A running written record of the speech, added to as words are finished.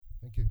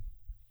Thank you.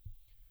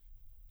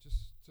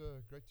 Just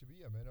great to be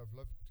here, man. I've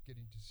loved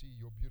getting to see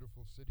your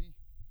beautiful city.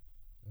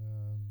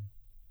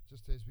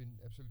 Just has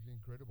been absolutely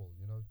incredible.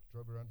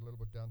 Drove around a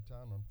little bit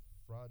downtown on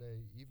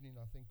Friday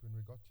evening, I think, when we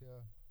got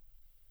here.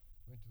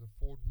 Went to the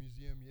Ford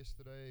Museum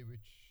yesterday,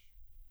 which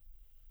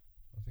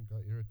I think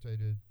I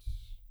irritated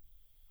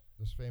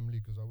this family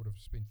because I would have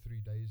spent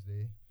 3 days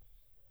there.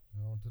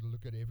 And I wanted to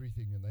look at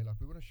everything, and they're like,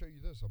 we want to show you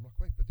this. I'm like,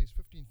 wait, but there's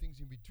 15 things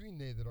in between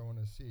there that I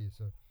want to see.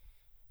 So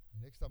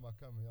next time I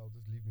come, I'll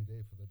just leave me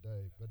there for the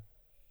day.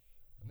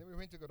 And then we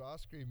went to get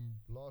ice cream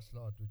last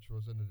night, which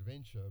was an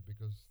adventure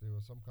because there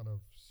was some kind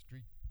of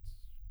street,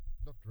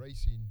 not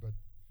racing, but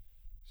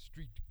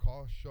street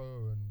car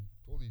show, and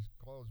all these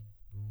cars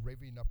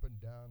revving up and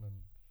down,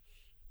 and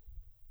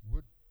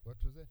what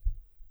was that?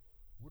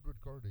 Woodward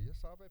Corridor.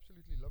 Yes, I've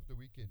absolutely loved the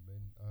weekend,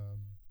 man.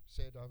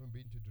 Sad I haven't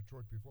been to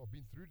Detroit before. I've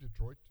been through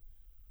Detroit,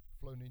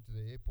 flown into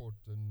the airport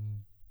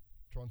and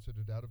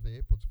transited out of the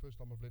airport. It's the first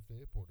time I've left the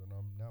airport, and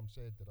I'm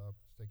sad that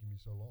it's taken me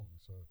so long.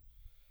 So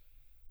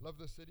love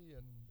the city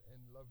and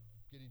love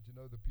getting to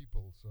know the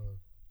people. So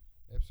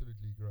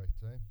absolutely great,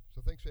 eh? So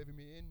thanks for having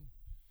me in.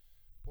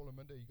 Paul and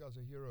Minda, you guys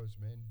are heroes,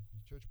 man.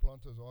 Church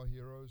planters are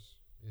heroes.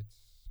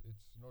 It's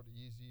not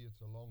easy.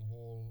 It's a long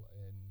haul,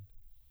 and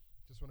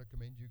just want to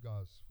commend you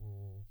guys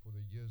for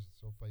the years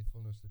of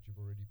faithfulness that you've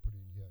already put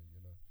in here.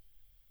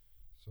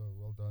 So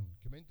well done.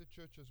 Commend the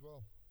church as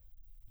well.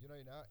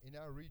 In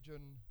our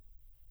region,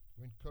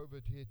 when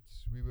COVID hit,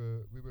 we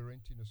were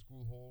renting a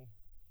school hall,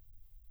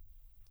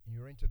 and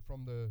you rent it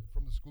from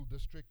the school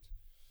district.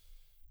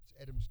 It's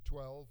Adams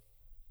 12,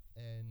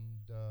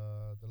 and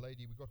the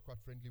lady, we got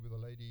quite friendly with a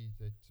lady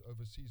that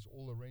oversees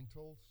all the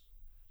rentals,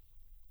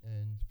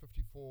 and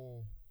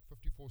 54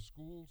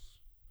 schools,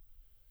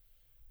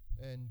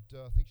 and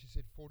I think she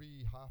said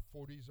half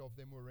 40s of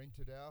them were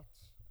rented out.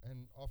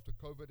 And after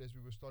COVID, as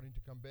we were starting to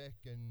come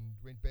back and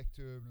went back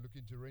to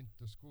looking to rent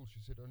the school,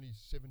 she said only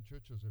 7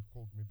 churches have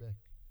called me back.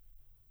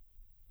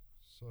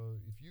 So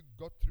if you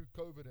got through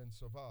COVID and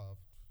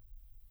survived,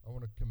 I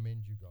want to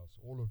commend you guys,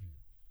 all of you,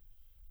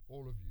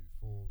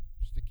 for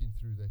sticking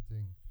through that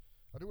thing.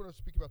 I do want to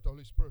speak about the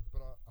Holy Spirit,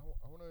 but I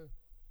want to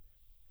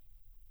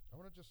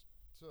just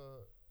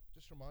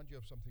remind you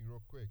of something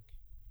real quick.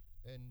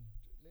 And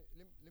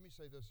let me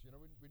say this, when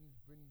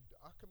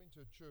I come into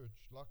a church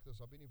like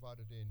this, I've been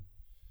invited in.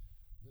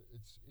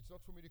 It's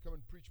not for me to come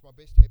and preach my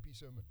best happy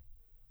sermon,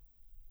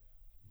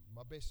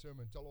 my best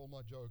sermon, tell all my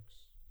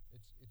jokes.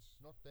 It's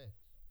not that.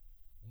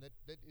 And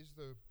that is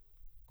the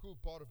cool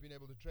part of being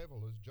able to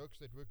travel, is jokes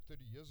that worked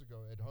 30 years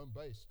ago at home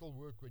base still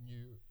work when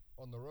you're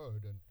on the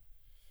road. And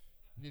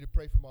you need to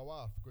pray for my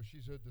wife because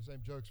she's heard the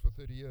same jokes for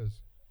 30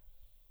 years.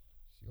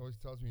 She always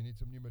tells me you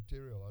need some new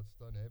material. I just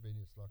don't have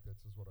any. It's like,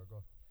 that's just what I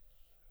got.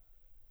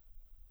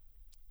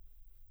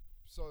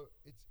 So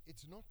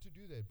it's not to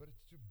do that, but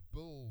it's to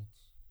build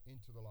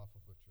into the life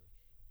of the church,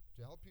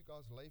 to help you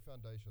guys lay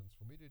foundations,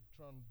 for me to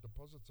try and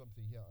deposit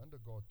something here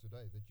under God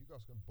today that you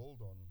guys can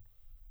build on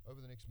over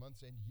the next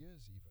months and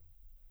years even.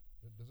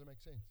 Does it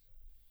make sense?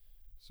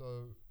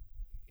 So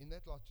in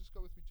that light, just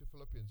go with me to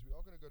Philippians. We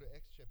are going to go to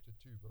Acts chapter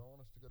 2, but I want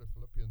us to go to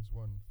Philippians 1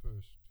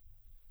 first.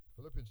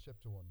 Philippians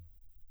chapter 1,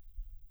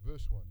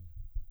 verse 1.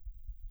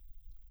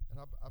 And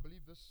I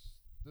believe this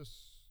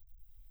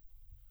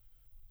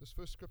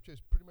first scripture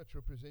is pretty much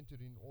represented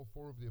in all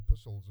 4 of the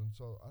epistles, and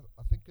so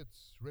I think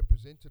it's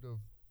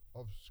representative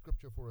of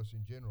scripture for us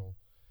in general.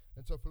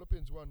 And so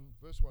Philippians 1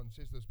 verse 1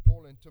 says this: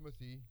 Paul and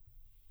Timothy,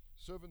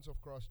 servants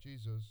of Christ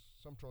Jesus,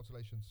 some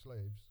translations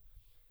slaves,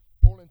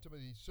 Paul and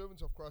Timothy,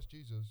 servants of Christ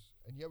Jesus,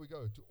 and here we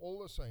go, to all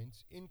the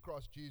saints in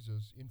Christ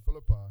Jesus in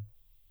Philippi,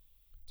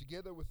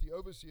 together with the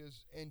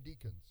overseers and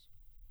deacons.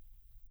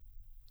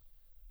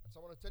 So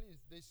I want to tell you,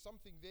 there's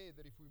something there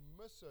that if we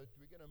miss it,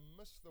 we're going to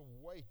miss the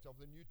weight of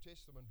the New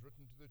Testament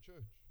written to the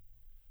church.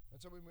 And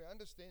so when we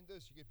understand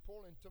this, you get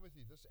Paul and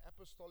Timothy, this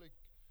apostolic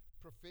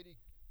prophetic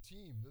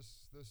team,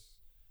 this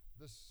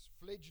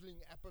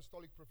fledgling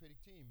apostolic prophetic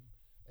team,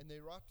 and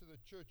they write to the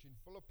church in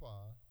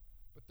Philippi,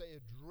 but they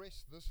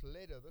address this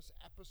letter, this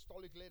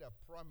apostolic letter,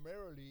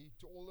 primarily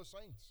to all the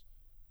saints.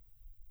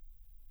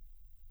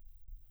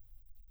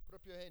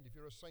 Put up your hand if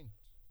you're a saint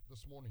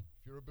this morning.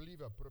 If you're a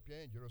believer, put up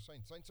your hand. You're a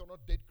saint. Saints are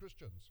not dead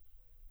Christians.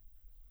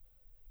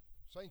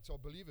 Saints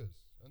are believers.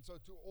 And so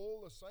to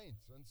all the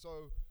saints, and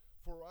so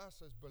for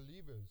us as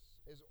believers,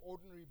 as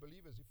ordinary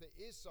believers, if there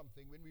is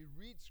something when we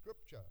read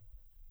scripture,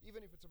 even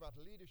if it's about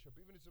leadership,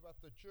 even if it's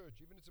about the church,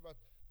 even if it's about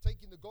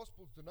taking the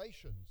gospel to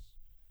nations,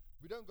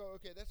 we don't go,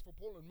 okay, that's for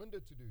Paul and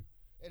Minda to do,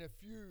 and a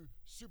few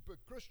super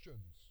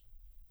Christians.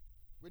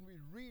 When we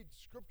read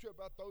scripture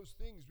about those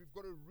things, we've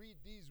got to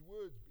read these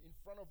words in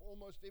front of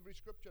almost every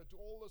scripture to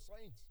all the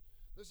saints.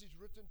 This is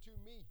written to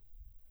me.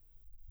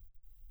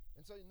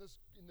 And so in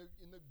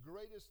the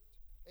greatest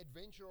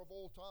adventure of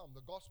all time,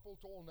 the gospel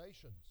to all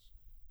nations,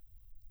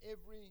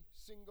 every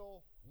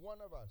single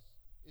one of us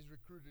is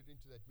recruited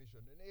into that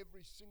mission, and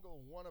every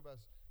single one of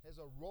us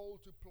has a role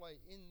to play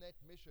in that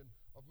mission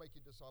of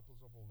making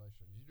disciples of all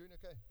nations. You doing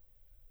okay?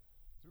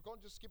 So we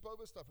can't just skip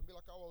over stuff and be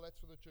like, oh, well, that's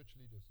for the church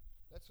leaders.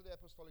 That's for the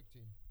apostolic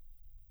team.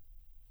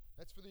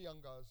 That's for the young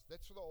guys.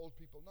 That's for the old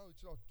people. No,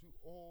 it's not. To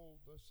all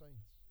the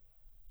saints.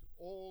 To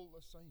all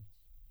the saints.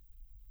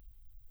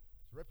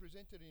 It's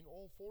represented in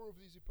all four of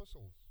these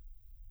epistles.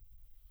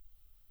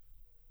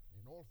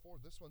 In all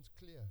four, this one's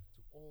clear.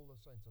 To all the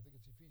saints. I think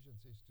it's Ephesians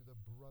says, to the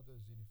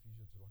brothers in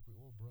Ephesians. Like we're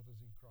all brothers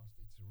in Christ.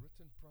 It's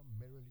written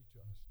primarily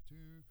to us.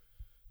 To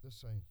the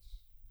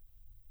saints.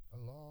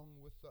 Along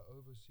with the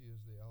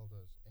overseers, the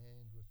elders,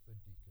 and with the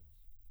deacons.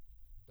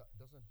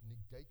 Doesn't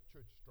negate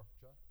church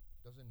structure.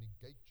 Doesn't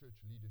negate church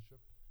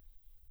leadership,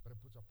 but it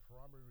puts a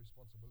primary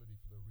responsibility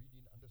for the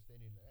reading,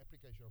 understanding, and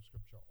application of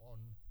Scripture on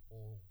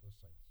all the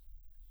saints.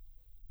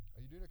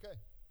 Are you doing okay?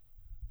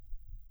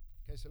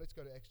 Okay, so let's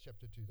go to Acts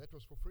chapter 2. That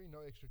was for free,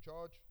 no extra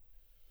charge.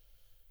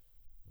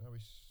 Now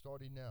we're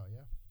starting now,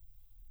 yeah?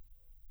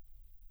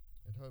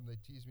 At home they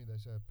tease me, they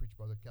say I preach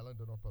by the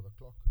calendar, not by the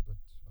clock, but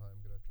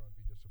I'm going to try and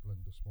be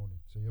disciplined this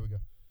morning. So here we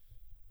go.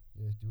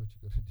 Yes, do what you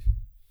got to do.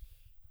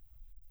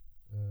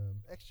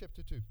 Acts chapter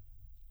 2.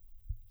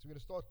 So we're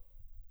going to start,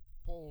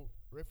 Paul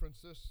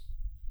references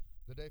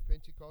the day of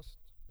Pentecost.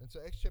 And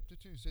so Acts chapter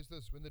 2 says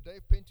this, when the day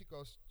of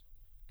Pentecost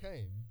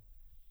came,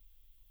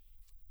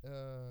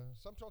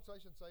 some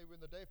translations say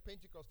when the day of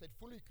Pentecost had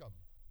fully come.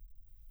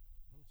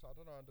 So I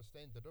don't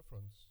understand the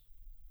difference.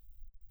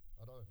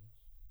 I don't.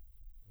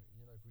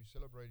 You know, if we're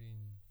celebrating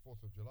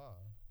 4th of July,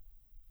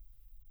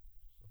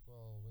 it's like,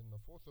 well, when the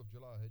 4th of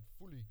July had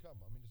fully come,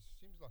 I mean, it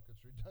seems like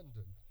it's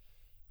redundant.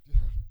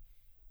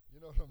 You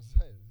know what I'm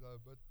saying?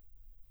 So, but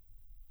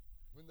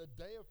when the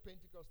day of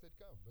Pentecost had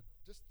come. But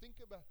just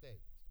think about that.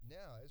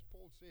 Now, as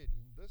Paul said,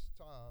 in this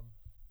time,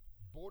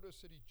 Border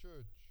City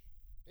Church,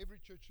 every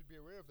church should be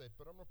aware of that,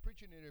 but I'm not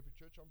preaching in every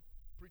church, I'm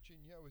preaching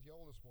here with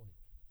y'all this morning.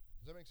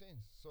 Does that make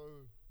sense?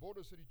 So,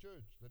 Border City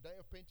Church, the day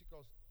of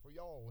Pentecost for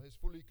y'all has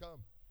fully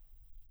come.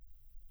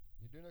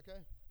 You doing okay?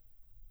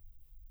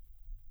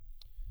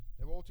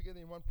 They were all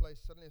together in one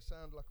place. Suddenly a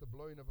sound like the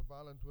blowing of a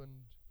violent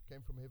wind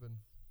came from heaven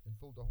and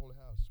filled the whole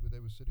house where they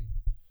were sitting.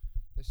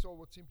 They saw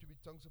what seemed to be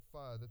tongues of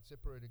fire that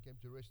separated and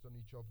came to rest on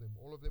each of them.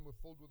 All of them were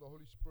filled with the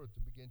Holy Spirit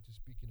and began to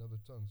speak in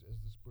other tongues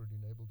as the Spirit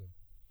enabled them.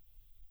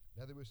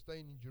 Now they were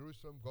staying in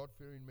Jerusalem,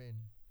 God-fearing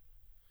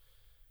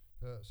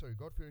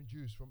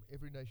Jews from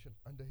every nation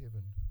under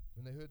heaven.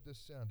 When they heard this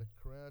sound, a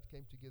crowd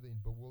came together in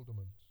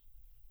bewilderment,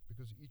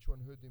 because each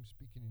one heard them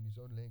speaking in his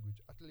own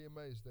language. Utterly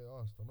amazed, they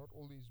asked, are not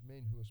all these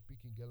men who are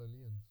speaking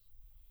Galileans?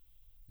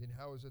 Then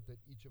how is it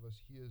that each of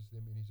us hears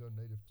them in his own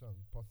native tongue?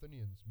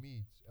 Parthians,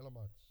 Medes,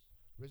 Elamites,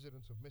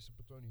 residents of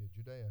Mesopotamia,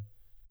 Judea,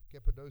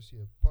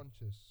 Cappadocia,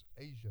 Pontus,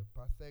 Asia,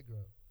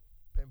 Pythagoras,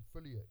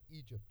 Pamphylia,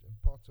 Egypt, and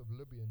parts of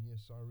Libya near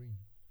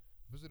Cyrene,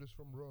 visitors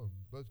from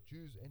Rome, both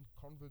Jews and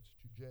converts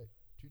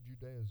to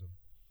Judaism,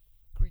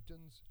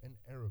 Cretans and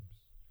Arabs.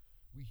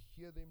 We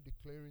hear them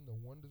declaring the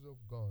wonders of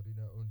God in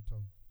our own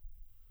tongue.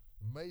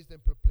 Amazed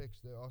and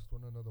perplexed, they asked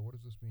one another, what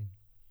does this mean?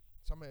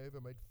 Some, however,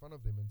 made fun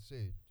of them and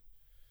said,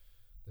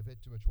 they've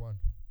had too much wine.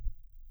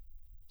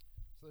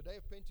 So the day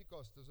of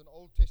Pentecost is an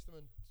Old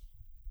Testament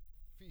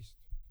feast.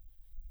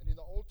 And in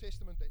the Old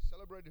Testament, they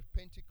celebrated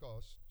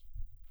Pentecost.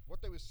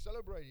 What they were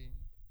celebrating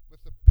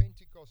with the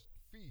Pentecost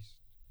feast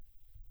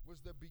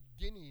was the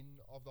beginning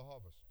of the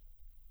harvest.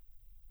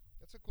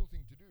 That's a cool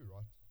thing to do,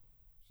 right?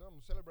 So I'm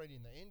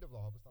celebrating the end of the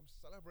harvest. I'm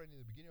celebrating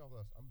the beginning of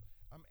the harvest.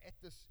 I'm at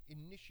this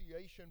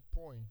initiation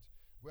point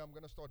where I'm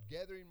going to start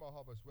gathering my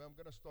harvest, where I'm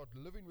going to start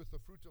living with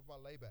the fruit of my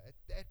labor. At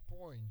that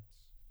point,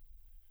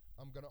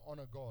 I'm going to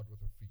honor God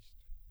with a feast.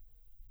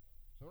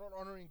 So I'm not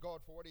honoring God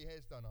for what he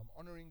has done. I'm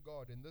honoring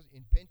God. And this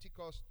in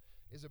Pentecost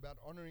is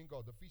about honoring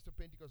God. The Feast of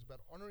Pentecost is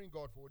about honoring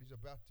God for what he's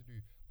about to do.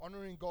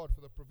 Honoring God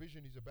for the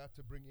provision he's about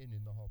to bring in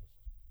the harvest.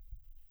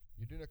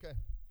 You doing okay?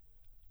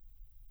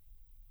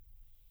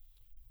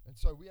 And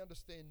so we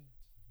understand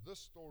this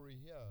story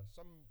here.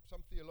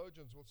 Some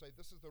theologians will say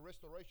this is the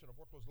restoration of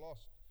what was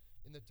lost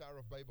in the Tower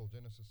of Babel.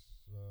 Genesis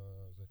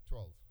is that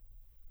 12?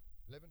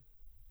 11?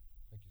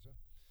 Thank you, sir.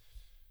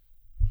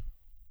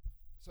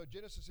 So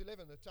Genesis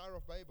 11, the Tower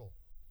of Babel.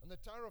 And the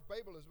Tower of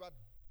Babel is about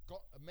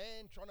God, a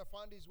man trying to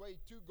find his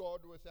way to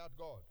God without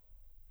God.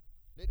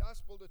 Let us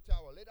build a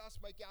tower. Let us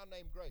make our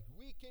name great.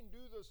 We can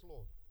do this,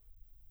 Lord.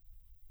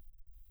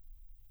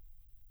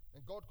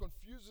 And God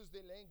confuses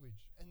their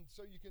language. And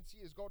so you can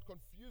see as God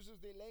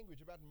confuses their language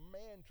about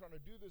man trying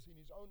to do this in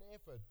his own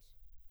effort.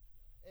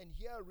 And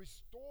here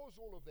restores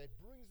all of that,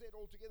 brings that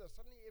all together.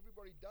 Suddenly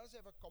everybody does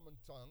have a common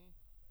tongue.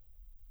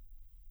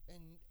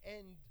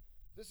 And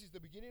this is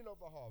the beginning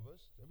of the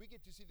harvest. And we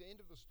get to see the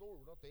end of the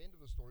story. Well, not the end of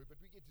the story, but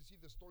we get to see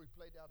the story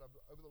played out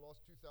over the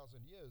last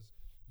 2,000 years.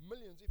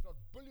 Millions, if not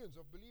billions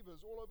of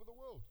believers all over the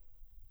world.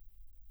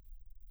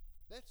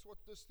 That's what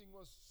this thing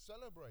was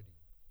celebrating.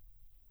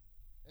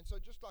 And so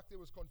just like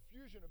there was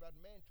confusion about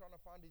man trying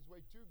to find his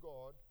way to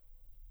God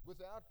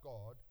without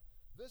God,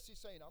 this is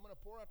saying, I'm going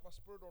to pour out my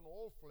spirit on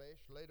all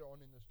flesh later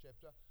on in this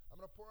chapter. I'm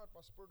going to pour out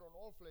my spirit on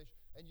all flesh,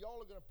 and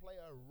y'all are going to play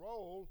a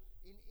role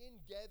in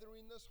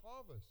gathering this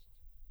harvest.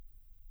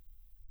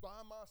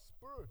 By my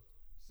spirit,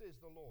 says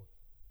the Lord.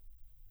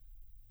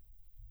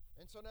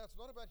 And so now it's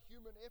not about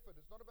human effort.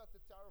 It's not about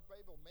the Tower of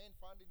Babel, man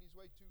finding his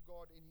way to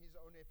God in his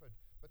own effort.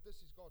 But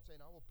this is God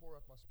saying, I will pour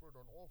out my Spirit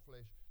on all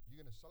flesh.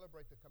 You're going to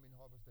celebrate the coming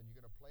harvest, and you're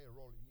going to play a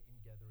role in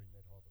gathering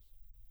that harvest.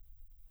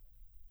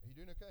 Are you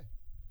doing okay?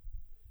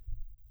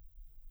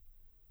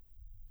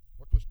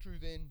 What was true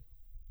then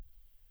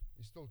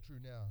is still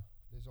true now.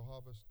 There's a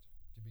harvest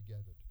to be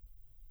gathered.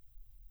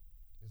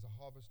 There's a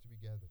harvest to be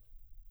gathered.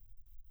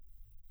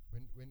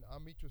 When I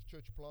meet with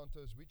church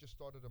planters, we just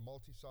started a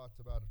multi-site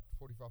about a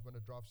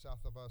 45-minute drive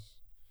south of us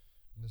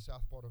in the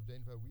south part of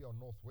Denver. We are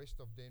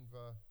northwest of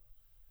Denver,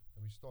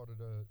 and we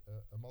started a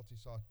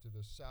multi-site to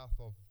the south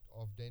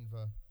of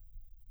Denver.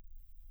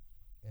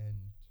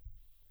 And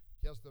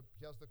here's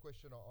the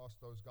question I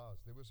asked those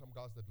guys. There were some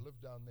guys that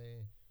lived down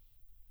there,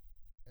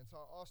 and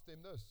so I asked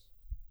them this: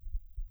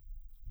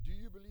 do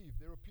you believe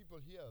there are people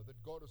here that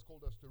God has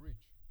called us to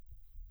reach?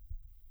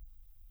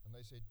 And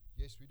they said,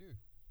 yes, we do.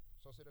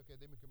 So I said, okay,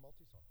 then we can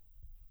multi-site.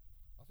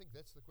 I think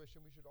that's the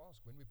question we should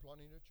ask when we're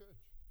planning a church.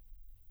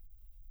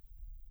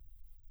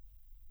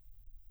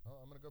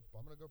 I'm going to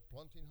go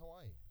plant in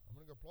Hawaii. I'm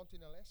going to go plant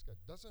in Alaska.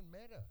 Doesn't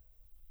matter.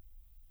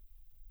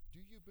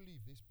 Do you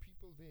believe there's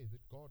people there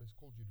that God has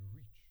called you to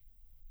reach?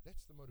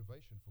 That's the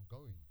motivation for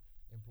going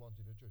and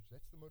planting a church.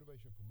 That's the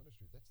motivation for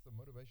ministry. That's the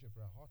motivation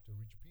for our heart to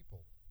reach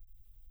people.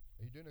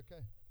 Are you doing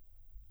okay?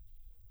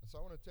 And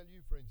so I want to tell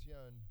you, friends,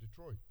 here in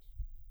Detroit,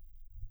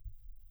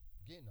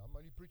 again, I'm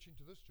only preaching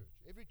to this church.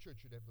 Every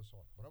church should have this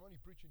heart, but I'm only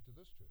preaching to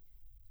this church.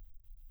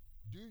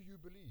 Do you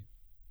believe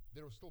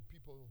there are still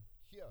people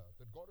here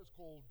that God has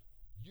called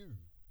you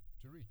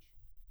to reach?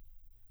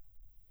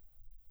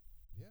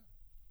 Yeah.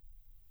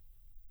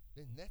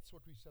 Then that's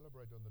what we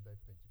celebrate on the day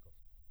of Pentecost.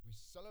 We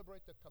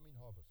celebrate the coming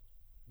harvest.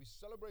 We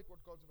celebrate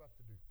what God's about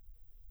to do.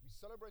 We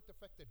celebrate the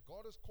fact that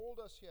God has called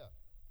us here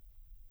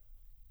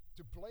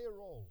to play a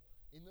role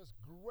in this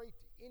great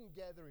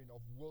ingathering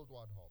of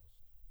worldwide harvest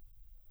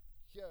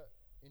here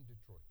in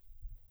Detroit.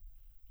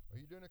 Are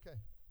you doing okay?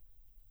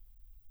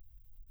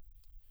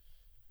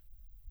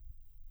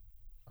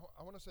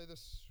 I want to say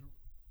this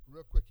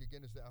real quick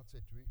again as the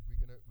outset. We're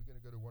gonna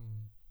go to 1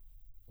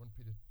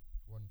 Peter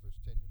 1 verse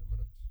 10 in a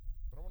minute.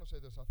 But I want to say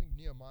this. I think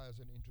Nehemiah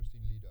is an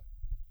interesting leader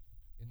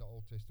in the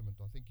Old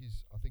Testament. I think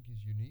he's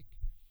unique.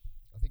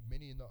 I think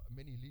many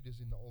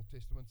leaders in the Old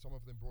Testament, some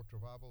of them brought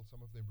revival,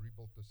 some of them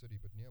rebuilt the city,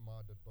 but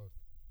Nehemiah did both.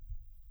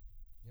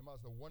 Nehemiah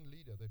is the one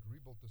leader that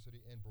rebuilt the city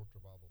and brought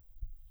revival.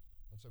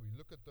 And so we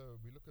look at the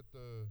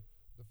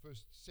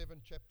first 7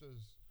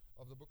 chapters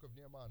of the book of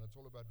Nehemiah, and it's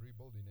all about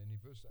rebuilding. And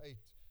in verse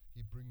 8, he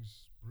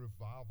brings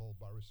revival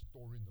by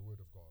restoring the word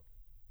of God.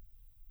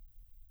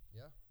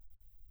 Yeah?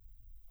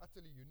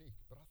 Utterly unique,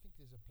 but I think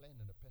there's a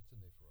plan and a pattern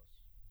there for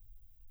us.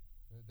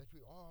 That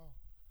we are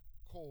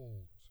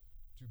called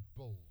to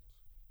build.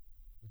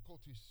 We're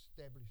called to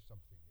establish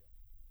something here.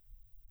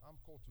 I'm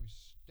called to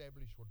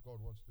establish what God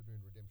wants to do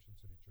in Redemption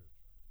City Church.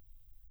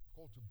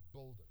 Called to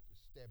build it,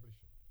 establish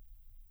it.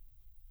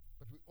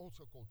 But we're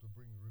also called to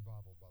bring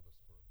revival by the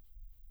Spirit.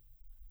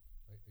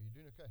 Are you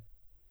doing okay?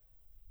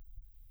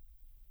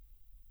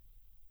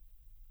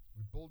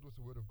 We build with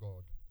the Word of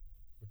God,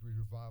 but we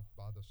revive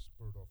by the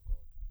Spirit of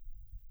God.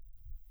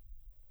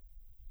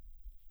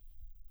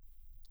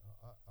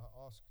 I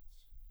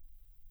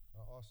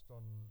asked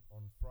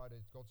on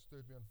Friday, God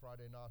stirred me on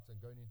Friday night and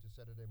going into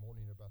Saturday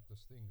morning about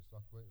this thing. It's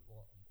like,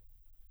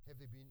 has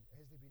there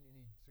been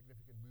any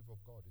significant move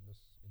of God in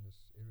this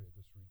area,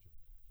 this region?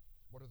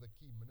 What are the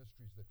key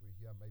ministries that were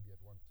here maybe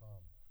at one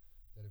time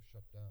that have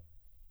shut down?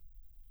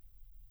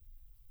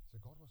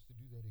 So God wants to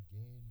do that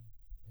again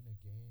and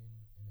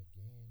again and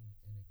again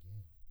and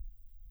again.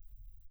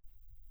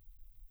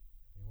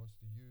 And He wants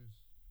to use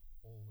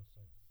all the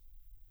saints.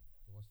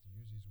 He wants to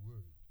use His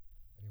word,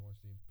 and He wants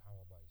to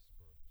empower by His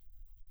Spirit.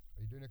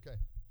 Are you doing okay?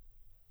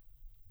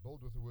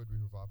 Build with the word, we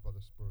revive by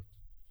the Spirit.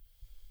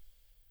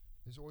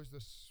 There's always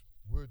this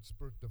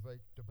word-spirit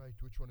debate.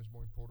 Which one is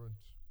more important?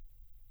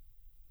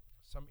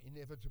 Some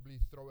inevitably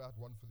throw out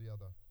one for the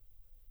other.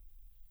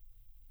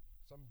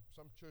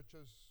 Some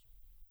churches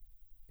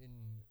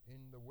in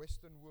the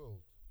Western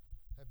world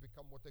have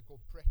become what they call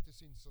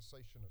practicing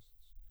cessationists.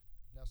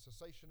 Now,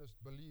 cessationist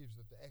believes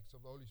that the acts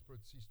of the Holy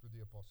Spirit ceased with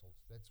the apostles.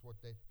 That's what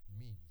that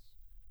means.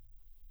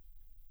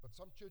 But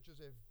some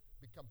churches have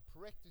become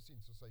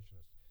practicing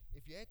cessationists.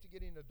 If you had to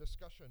get in a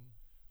discussion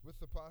with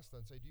the pastor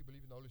and say, do you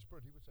believe in the Holy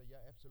Spirit? He would say,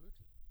 yeah,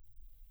 absolutely.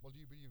 Well, do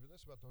you believe in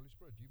this about the Holy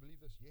Spirit? Do you believe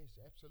this? Yes,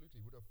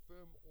 absolutely. Would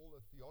affirm all the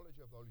theology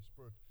of the Holy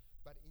Spirit,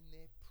 but in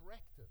their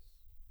practice,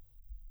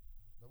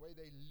 the way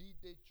they lead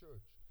their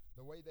church,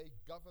 the way they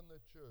govern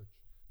the church,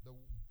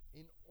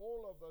 in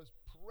all of those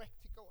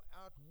practical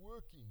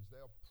outworkings,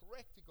 they are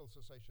practical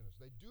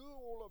cessationists. They do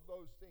all of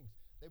those things.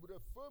 They would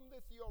affirm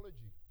their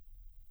theology,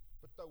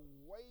 but the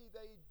way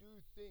they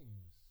do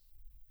things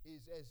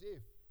is as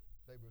if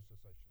they were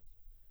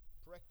cessationists.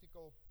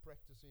 Practical,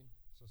 practicing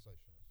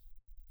cessationists.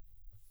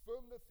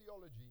 Affirm the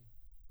theology,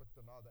 but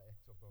deny the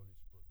acts of the Holy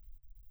Spirit.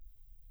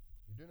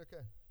 You doing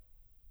okay?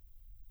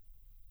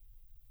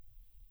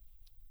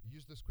 I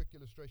used this quick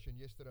illustration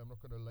yesterday. I'm not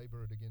going to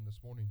labor it again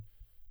this morning.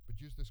 but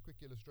used this quick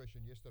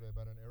illustration yesterday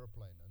about an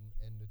aeroplane,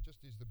 and it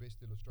just is the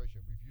best illustration.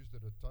 We've used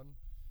it a ton.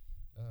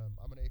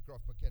 I'm an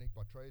aircraft mechanic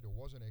by trade, or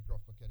was an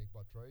aircraft mechanic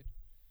by trade.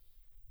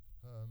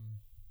 And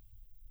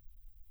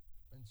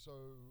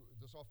so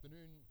this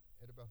afternoon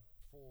at about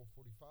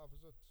 4:45,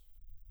 is it?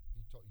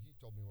 He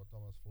told me what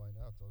time I was flying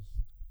out. I was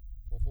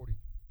 4:40.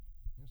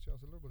 You see, I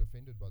was a little bit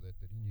offended by that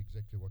he knew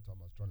exactly what time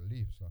I was trying to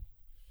leave. So,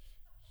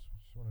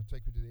 just want to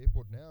take me to the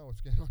airport now. What's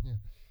going on here?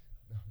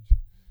 No,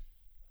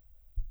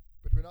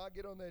 but when I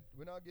get on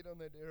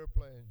that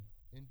airplane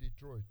in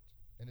Detroit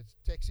and it's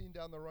taxiing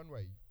down the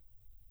runway,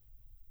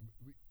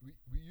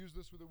 we use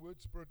this with the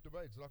word spirit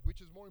debates. Like, which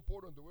is more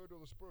important, the word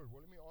or the spirit? Well,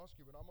 let me ask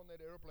you, when I'm on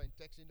that airplane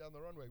taxiing down the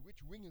runway, which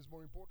wing is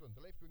more important,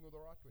 the left wing or the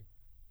right wing?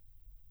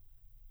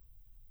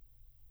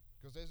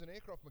 Because as an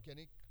aircraft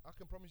mechanic, I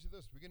can promise you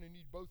this, we're going to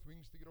need both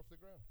wings to get off the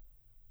ground.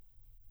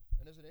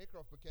 And as an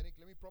aircraft mechanic,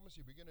 let me promise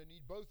you, we're going to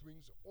need both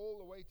wings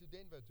all the way to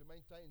Denver to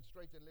maintain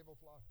straight and level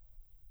flight.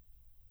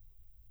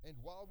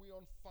 And while we're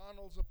on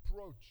finals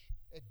approach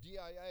at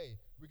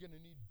DIA, we're going to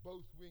need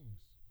both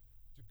wings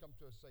to come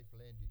to a safe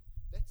landing.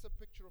 That's a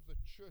picture of the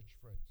church,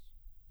 friends.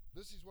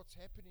 This is what's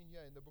happening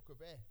here in the book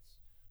of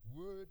Acts.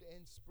 Word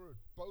and spirit,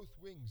 both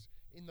wings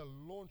in the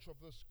launch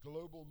of this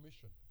global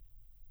mission.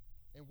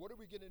 And what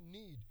are we going to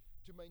need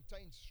to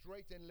maintain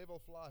straight and level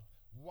flight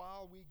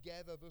while we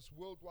gather this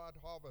worldwide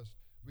harvest?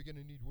 We're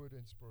going to need word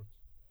and spirit.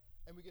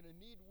 And we're going to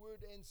need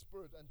word and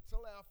spirit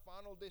until our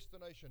final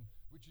destination,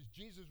 which is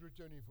Jesus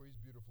returning for his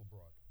beautiful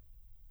bride.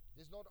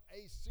 There's not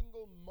a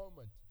single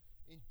moment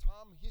in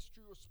time,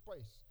 history, or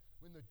space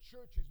when the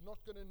church is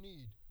not going to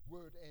need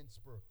word and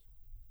spirit.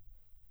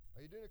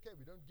 Are you doing okay?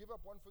 We don't give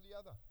up one for the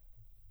other.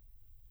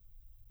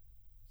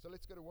 So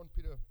let's go to 1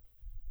 Peter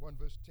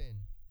 1 verse 10.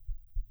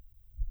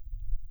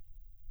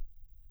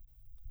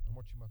 I'm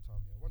watching my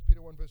time here. 1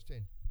 Peter 1 verse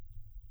 10.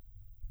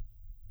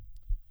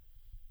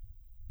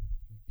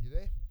 You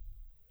there?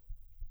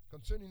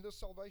 Concerning this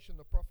salvation,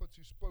 the prophets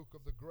who spoke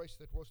of the grace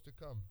that was to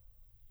come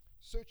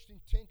searched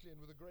intently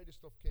and with the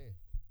greatest of care,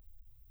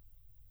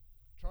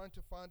 trying to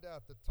find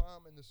out the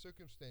time and the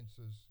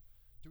circumstances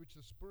to which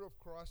the Spirit of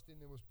Christ in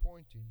them was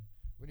pointing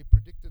when he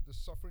predicted the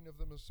suffering of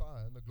the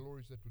Messiah and the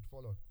glories that would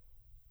follow.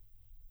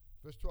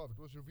 Verse 12, it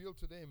was revealed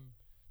to them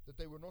that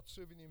they were not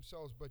serving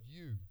themselves but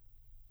you,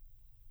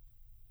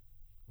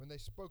 when they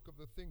spoke of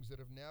the things that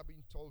have now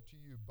been told to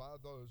you by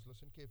those,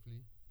 listen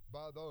carefully,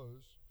 by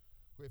those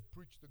who have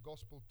preached the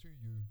gospel to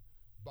you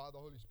by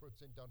the Holy Spirit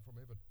sent down from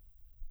heaven.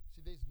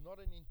 See, there's not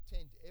an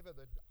intent ever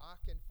that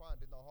I can find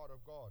in the heart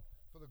of God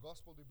for the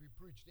gospel to be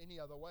preached any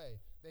other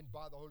way than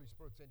by the Holy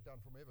Spirit sent down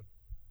from heaven.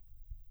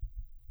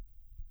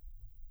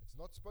 It's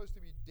not supposed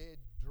to be dead,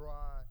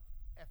 dry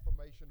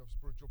affirmation of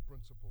spiritual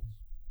principles.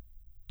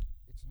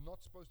 It's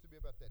not supposed to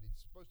be about that. It's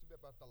supposed to be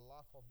about the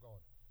life of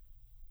God.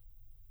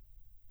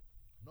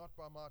 Not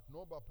by might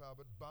nor by power,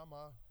 but by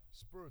my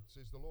Spirit,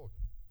 says the Lord.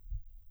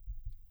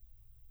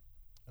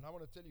 And I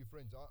want to tell you,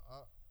 friends,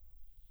 I've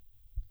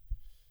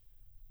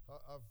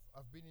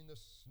been in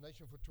this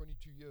nation for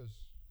 22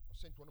 years. I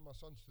sent one of my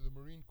sons to the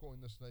Marine Corps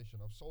in this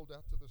nation. I've sold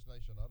out to this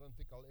nation. I don't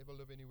think I'll ever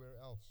live anywhere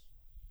else.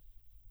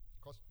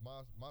 Cost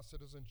my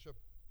citizenship,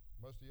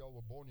 most of y'all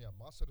were born here.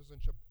 My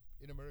citizenship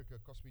in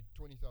America cost me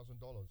 $20,000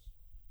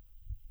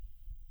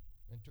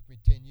 and took me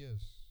 10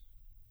 years.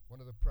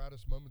 One of the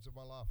proudest moments of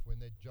my life when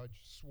that judge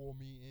swore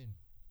me in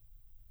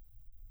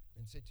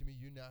and said to me,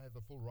 you now have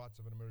the full rights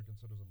of an American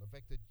citizen. The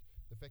fact that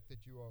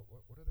you are,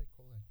 what do they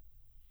call that?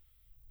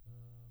 When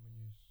you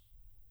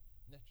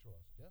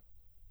naturalized, yeah?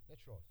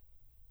 Naturalized,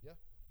 yeah?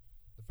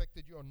 The fact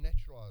that you are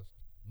naturalized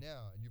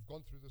now and you've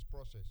gone through this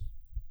process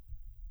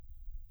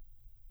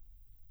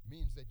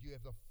means that you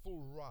have the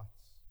full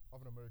rights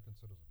of an American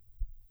citizen.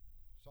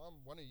 So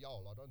I'm one of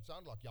y'all. I don't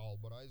sound like y'all,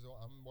 but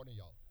I'm one of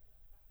y'all.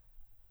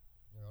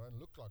 You know, I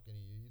don't look like any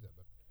of you either,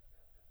 but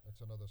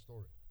that's another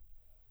story.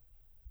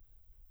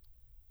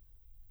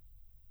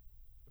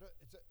 But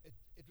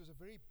it was a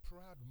very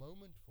proud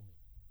moment for me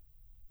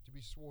to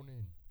be sworn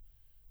in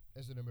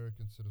as an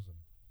American citizen.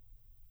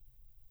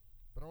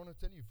 But I want to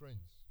tell you,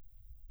 friends,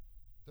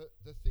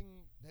 the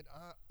thing that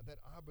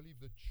I believe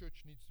the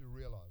church needs to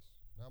realize.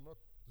 Now,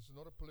 this is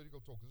not a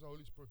political talk, this is a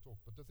Holy Spirit talk.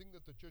 But the thing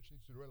that the church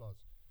needs to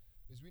realize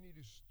is we need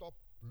to stop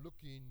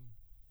looking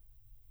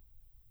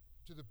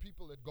to the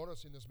people that got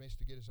us in this mess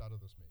to get us out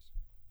of this mess.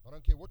 I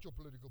don't care what your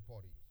political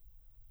party is.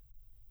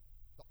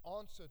 The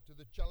answer to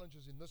the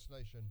challenges in this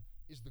nation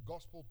is the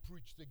gospel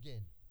preached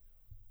again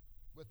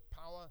with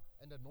power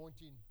and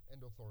anointing and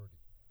authority.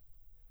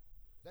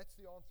 That's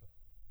the answer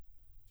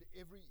to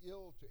every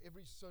ill, to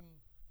every sin,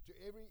 to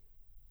every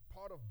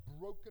part of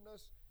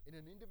brokenness in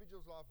an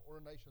individual's life or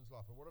a nation's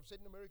life. And what I've said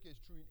in America is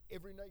true in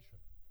every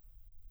nation.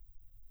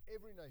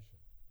 Every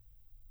nation.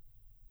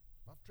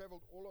 I've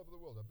traveled all over the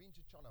world. I've been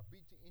to China. I've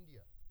been to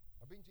India.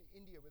 I've been to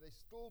India where they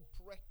still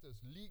practice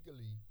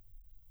legally,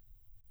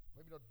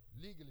 maybe not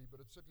legally,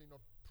 but it's certainly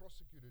not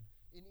prosecuted,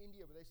 in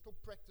India where they still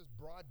practice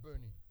bride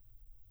burning.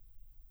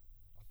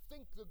 I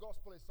think the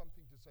gospel has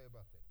something to say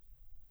about that.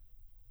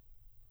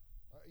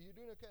 Are you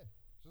doing okay?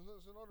 So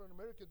this is not an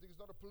American thing, it's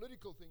not a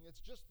political thing,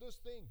 it's just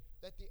this thing,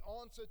 that the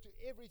answer to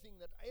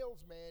everything that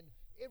ails man,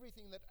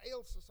 everything that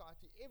ails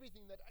society,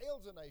 everything that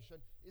ails a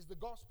nation is the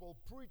gospel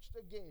preached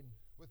again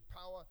with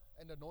power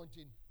and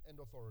anointing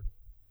and authority.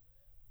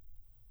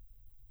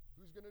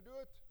 Who's going to do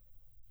it?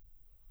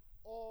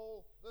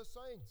 All the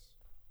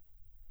saints.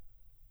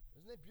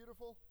 Isn't that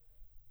beautiful?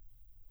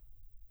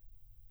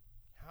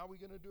 How are we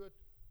going to do it?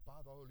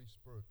 By the Holy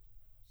Spirit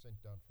sent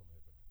down from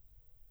heaven.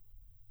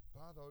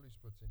 By the Holy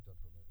Spirit sent down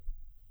from heaven.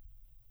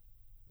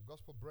 The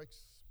gospel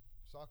breaks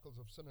cycles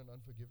of sin and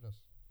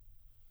unforgiveness.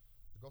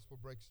 The gospel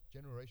breaks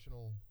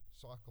generational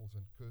cycles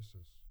and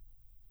curses.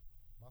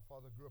 My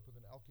father grew up with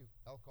an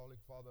alcoholic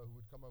father who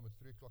would come home at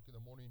 3 o'clock in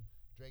the morning,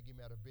 drag him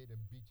out of bed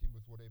and beat him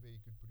with whatever he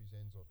could put his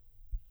hands on.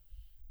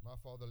 My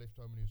father left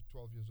home when he was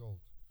 12 years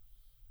old.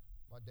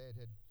 My dad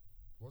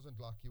wasn't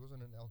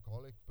an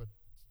alcoholic, but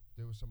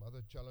there were some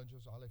other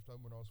challenges. I left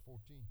home when I was 14.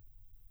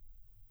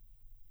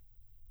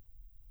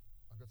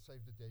 I got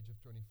saved at the age of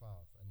 25,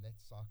 and that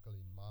cycle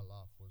in my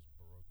life was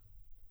broken.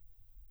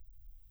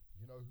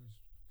 You know who's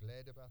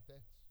glad about that?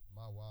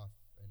 My wife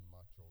and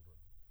my children.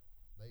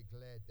 They're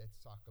glad that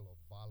cycle of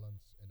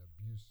violence and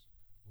abuse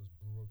was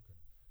broken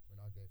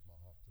when I gave my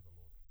heart to the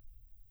Lord.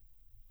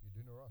 You're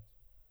doing all right.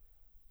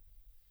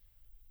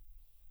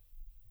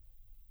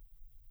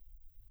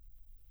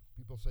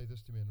 People say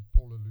this to me, and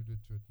Paul alluded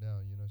to it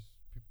now. You know,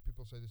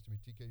 people say this to me,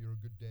 TK, you're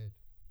a good dad.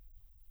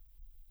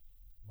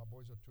 My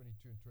boys are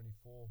 22 and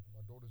 24.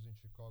 My daughter's in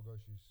Chicago.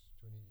 She's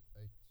 28.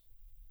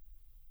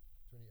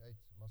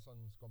 My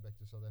son's gone back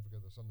to South Africa.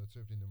 The son that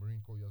served in the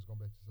Marine Corps has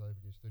gone back to South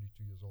Africa. He's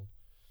 32 years old.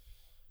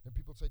 And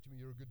people say to me,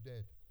 you're a good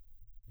dad.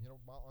 You know,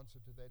 my answer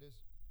to that is,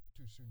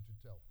 too soon to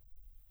tell.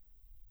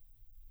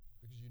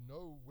 Because you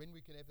know when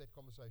we can have that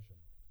conversation,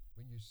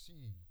 when you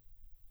see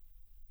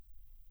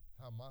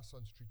how my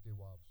sons treat their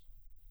wives,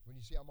 when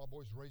you see how my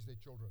boys raise their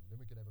children, then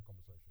we can have a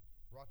conversation.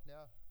 Right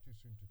now, too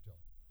soon to tell.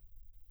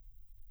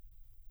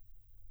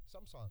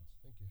 Some signs,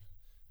 thank you.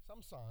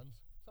 Some signs,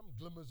 some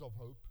glimmers of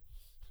hope.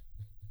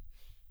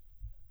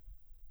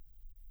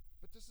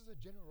 But this is a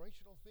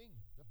generational thing.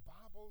 The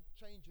Bible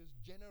changes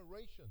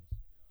generations.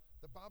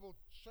 The Bible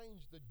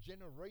changed the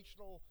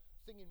generational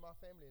thing in my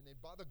family, and then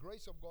by the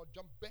grace of God,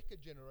 jumped back a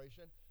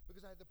generation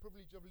because I had the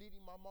privilege of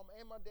leading my mom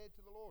and my dad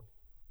to the Lord.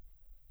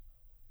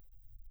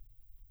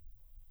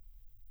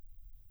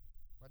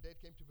 My dad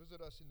came to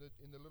visit us in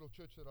the little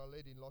church that I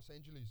led in Los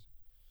Angeles.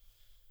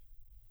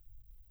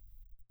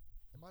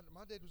 And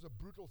my dad was a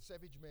brutal,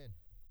 savage man.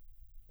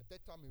 At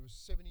that time, he was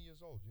 70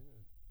 years old. You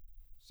know,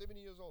 70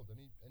 years old, and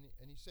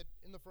he sat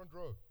in the front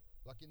row,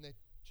 like in that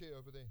chair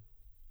over there.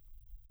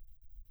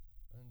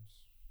 And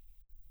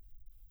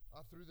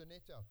I threw the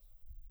net out.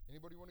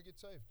 Anybody want to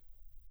get saved?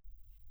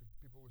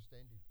 People were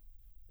standing.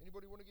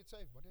 Anybody want to get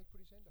saved? My dad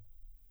put his hand up.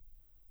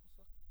 I was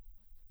like, what?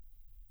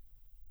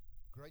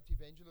 Great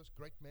evangelist,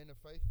 great man of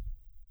faith.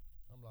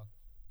 I'm like,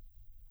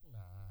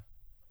 nah.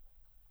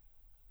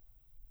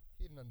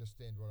 He didn't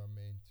understand what I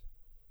meant.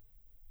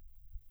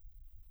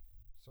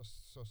 So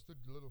I stood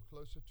a little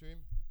closer to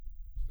him,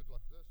 stood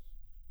like this.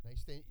 Now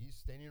he's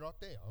standing right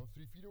there. I'm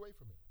 3 feet away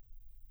from him.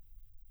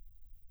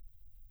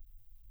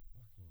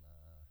 Like,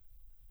 nah.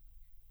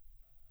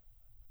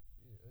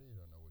 You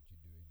don't know what you're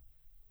doing.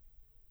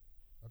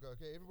 I go,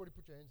 okay, everybody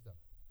put your hands down.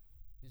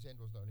 His hand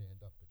was the only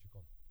hand up, but you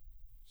can't.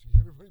 So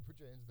everybody put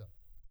your hands down.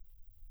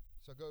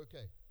 So I go,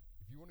 okay,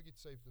 if you want to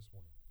get saved this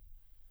morning,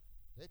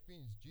 that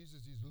means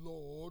Jesus is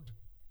Lord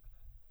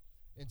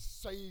and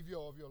Savior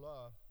of your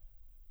life.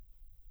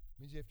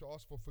 Means you have to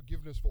ask for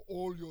forgiveness for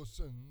all your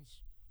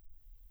sins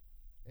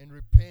and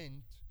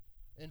repent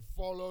and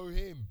follow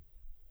Him.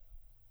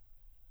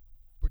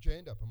 Put your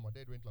hand up. And my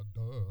dad went like,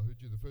 duh, I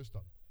heard you the first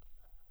time.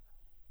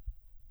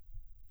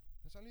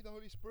 It's only the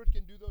Holy Spirit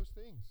can do those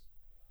things.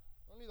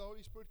 Only the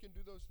Holy Spirit can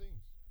do those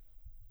things.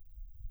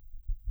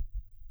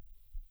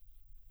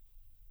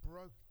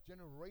 Broke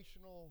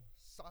generational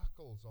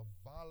cycles of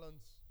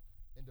violence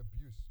and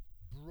abuse.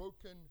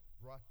 Broken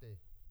right there.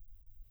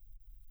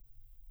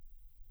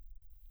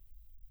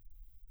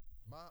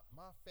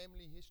 My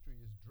family history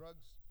is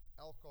drugs,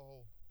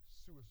 alcohol,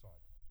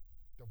 suicide,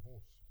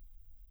 divorce.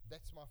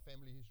 That's my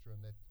family history, and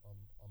that on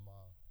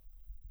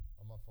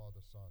my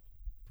father's side.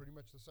 Pretty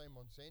much the same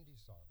on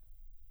Sandy's side.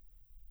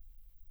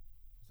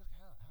 It's like,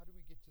 how do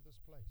we get to this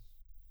place?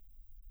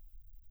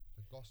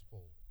 The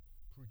gospel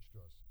preached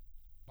to us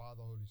by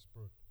the Holy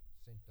Spirit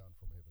sent down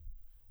from heaven.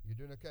 You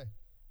doing okay?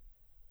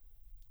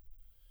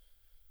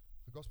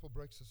 The gospel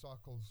breaks the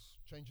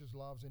cycles, changes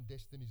lives and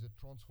destinies. It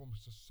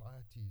transforms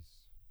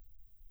societies.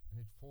 And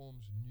it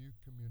forms new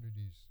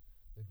communities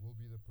that will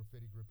be the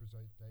prophetic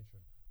representation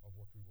of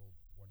what we will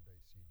one day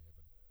see in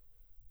heaven.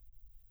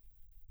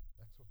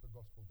 That's what the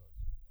gospel does.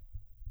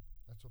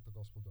 That's what the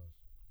gospel does.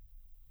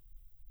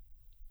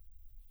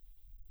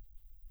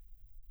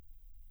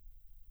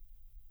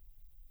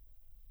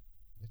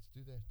 Let's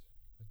do that.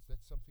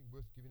 That's something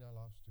worth giving our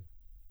lives to.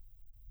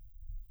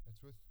 That's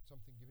worth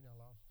something giving our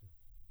lives to.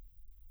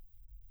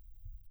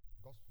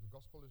 The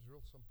gospel is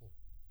real simple.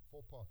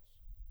 4 parts.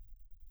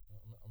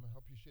 I'm gonna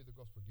help you share the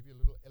gospel. Give you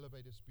a little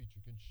elevator speech.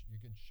 You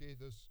can share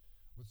this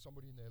with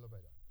somebody in the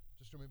elevator.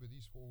 Just remember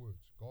these 4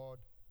 words: God,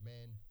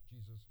 man,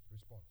 Jesus,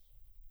 response.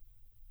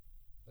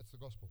 That's the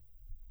gospel.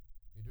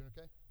 You doing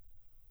okay?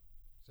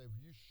 So if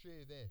you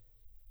share that,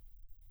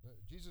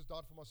 Jesus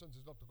died for my sins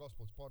is not the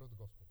gospel, it's part of the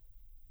gospel.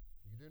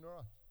 You doing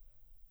all right?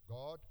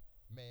 God,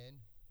 man,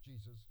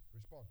 Jesus,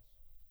 response.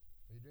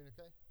 Are you doing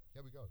okay?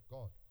 Here we go.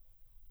 God.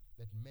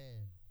 That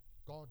man,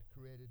 God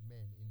created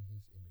man in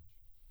his image.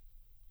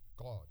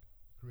 God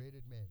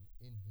created man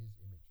in his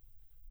image.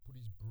 Put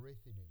his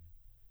breath in him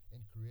and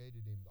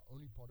created him, the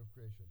only part of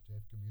creation, to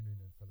have communion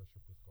and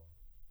fellowship with God.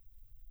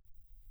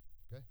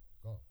 Okay?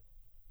 God.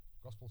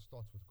 Gospel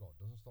starts with God.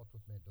 Doesn't start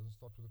with man. Doesn't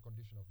start with the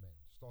condition of man.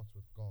 Starts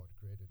with God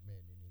created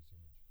man in his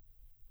image.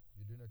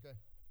 You doing okay?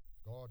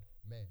 God,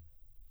 man.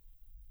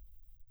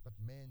 But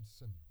man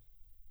sinned.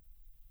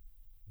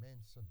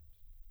 Man sinned.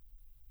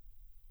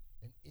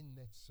 And in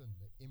that sin,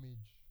 the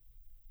image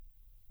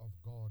of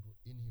God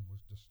in him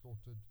was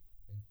distorted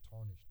and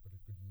tarnished, but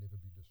it could never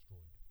be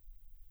destroyed.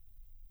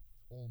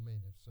 All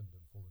men have sinned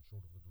and fallen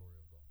short of the glory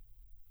of God.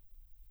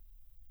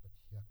 But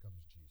here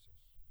comes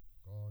Jesus.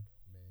 God,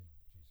 man,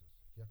 Jesus.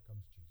 Here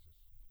comes Jesus,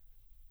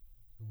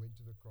 who went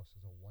to the cross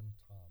as a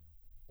one-time,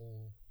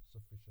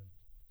 all-sufficient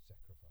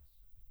sacrifice,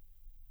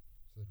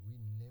 so that we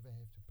never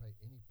have to pay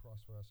any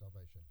price for our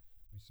salvation.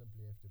 We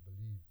simply have to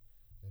believe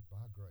that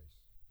by grace,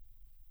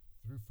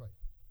 through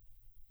faith,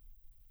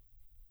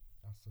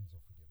 our sins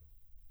are forgiven.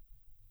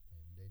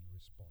 And then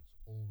response.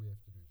 All we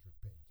have to do is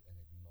repent and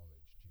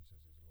acknowledge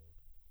Jesus is Lord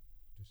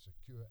to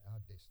secure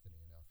our destiny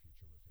and our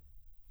future with him.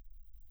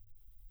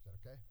 Is that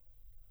okay?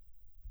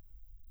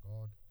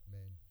 God,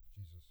 man,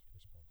 Jesus,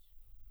 response.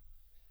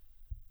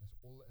 That's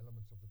all the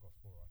elements of the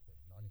gospel right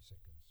there. 90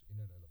 seconds in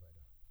an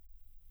elevator.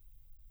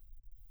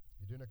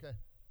 You doing okay?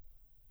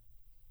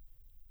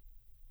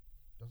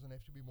 Doesn't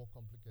have to be more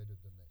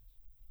complicated than that.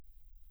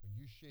 When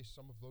you share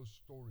some of those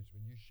stories,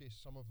 when you share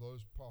some of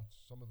those parts,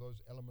 some of those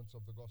elements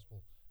of the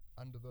gospel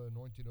under the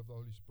anointing of the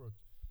Holy Spirit,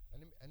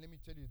 and let me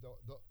tell you, the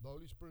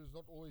Holy Spirit is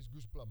not always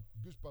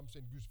goosebumps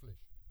and goose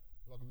flesh.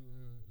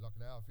 Like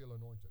now I feel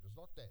anointed. It's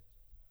not that.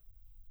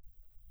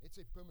 It's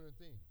a permanent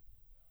thing.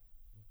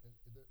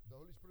 The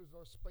Holy Spirit is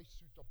not a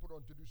spacesuit I put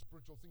on to do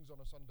spiritual things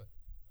on a Sunday.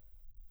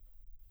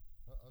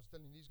 I was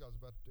telling these guys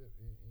about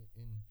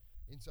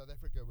in South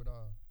Africa when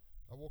I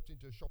walked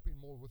into a shopping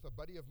mall with a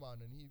buddy of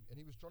mine, and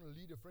he was trying to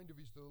lead a friend of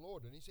his to the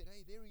Lord, and he said,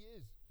 "Hey, there he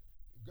is,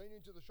 going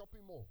into the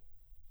shopping mall."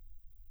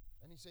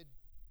 And he said,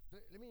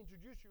 "Let me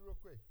introduce you real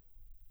quick."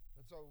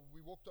 And so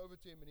we walked over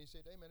to him, and he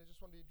said, "Hey man, I just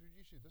wanted to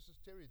introduce you. This is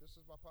Terry. This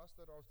is my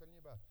pastor that I was telling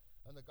you about."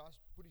 And the guy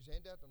put his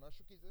hand out, and I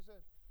shook his. This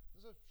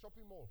is a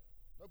shopping mall.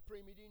 No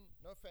prayer meeting,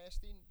 no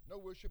fasting, no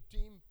worship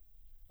team.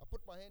 I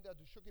put my hand out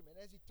to shook him, and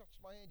as he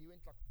touched my hand, he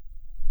went like,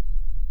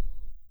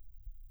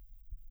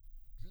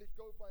 let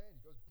go of my hand.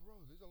 He goes,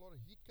 "Bro, there's a lot of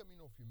heat coming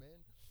off you,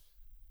 man."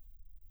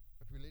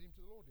 But we led him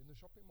to the Lord in the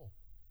shopping mall.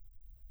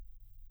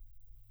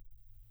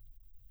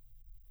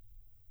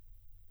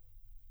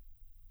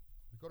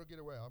 We've got to get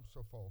away. I'm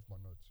so far off my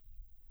notes.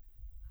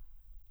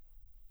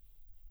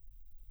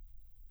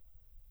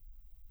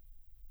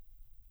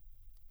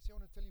 See, I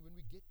want to tell you, when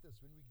we get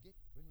this, when we get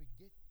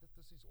that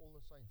this is all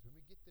the saints, when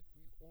we get that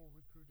we all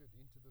recruited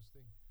into this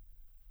thing,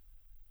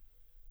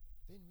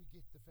 then we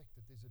get the fact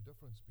that there's a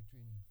difference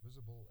between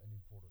visible and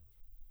important.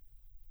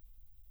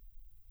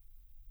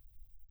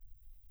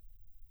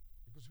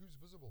 Because who's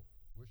visible?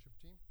 Worship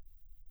team,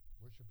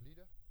 worship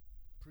leader,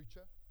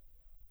 preacher,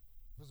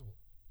 visible.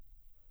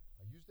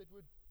 I use that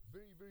word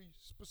very, very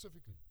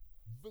specifically.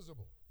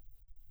 Visible.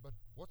 But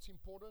what's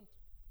important?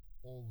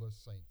 All the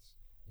saints,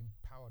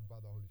 empowered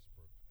by the Holy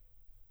Spirit.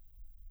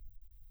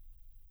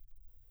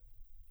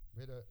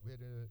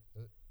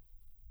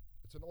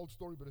 It's an old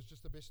story, but it's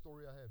just the best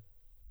story I have.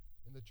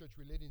 In the church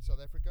we led in South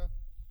Africa,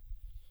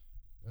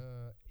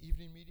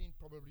 evening meeting,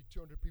 probably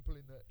 200 people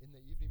in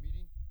the evening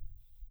meeting,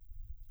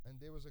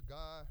 and there was a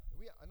guy.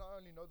 And I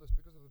only know this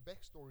because of the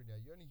backstory now.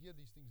 You only hear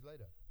these things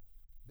later.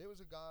 There was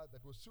a guy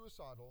that was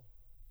suicidal,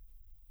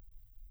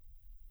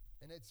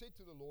 and had said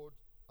to the Lord,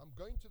 "I'm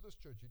going to this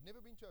church." He'd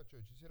never been to our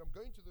church. He said, "I'm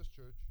going to this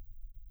church,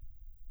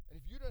 and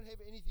if you don't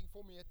have anything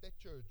for me at that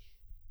church,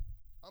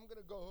 I'm going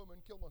to go home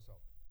and kill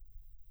myself."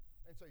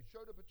 And so he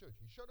showed up at church.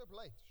 He showed up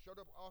late, showed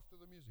up after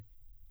the music.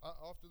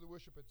 After the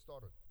worship had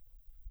started.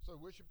 So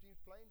worship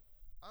team's playing.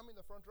 I'm in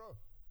the front row.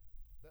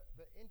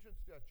 The entrance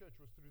to our church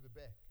was through the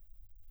back.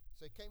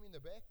 So he came in the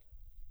back.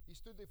 He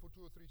stood there for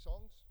 2 or 3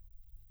 songs.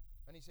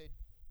 And he said,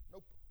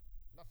 "Nope,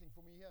 nothing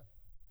for me here."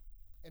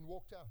 And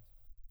walked out.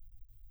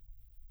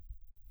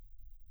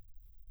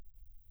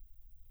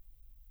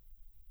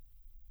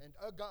 And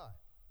a guy,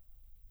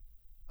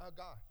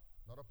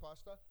 not a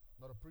pastor,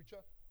 not a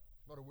preacher,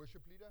 not a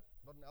worship leader,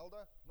 not an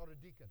elder, not a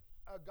deacon,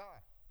 a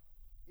guy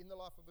in the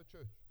life of the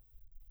church,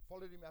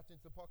 followed him out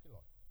into the parking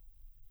lot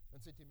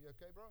and said to him, "You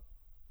okay, bro?"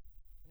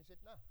 And he said,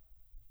 "No,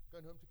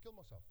 going home to kill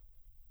myself."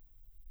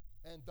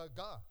 And the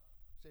guy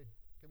said,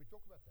 "Can we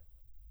talk about that?"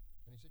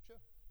 And he said,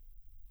 "Sure."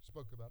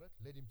 Spoke about it,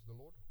 led him to the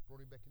Lord,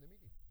 brought him back in the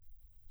meeting.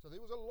 So there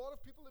was a lot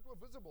of people that were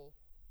visible,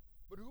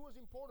 but who was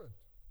important?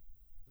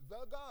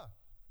 The guy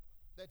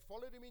that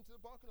followed him into the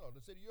parking lot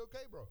and said, "You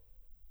okay, bro?"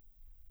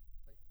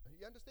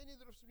 You understanding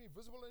the difference between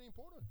visible and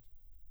important?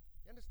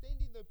 You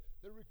understanding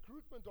the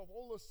recruitment of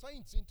all the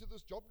saints into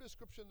this job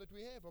description that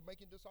we have of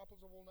making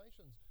disciples of all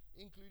nations,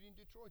 including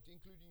Detroit,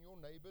 including your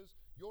neighbors,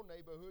 your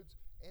neighborhoods,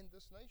 and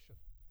this nation.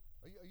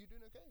 Are you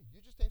doing okay?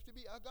 You just have to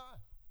be a guy.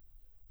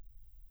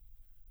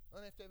 I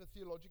don't have to have a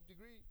theological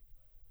degree.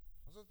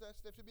 I just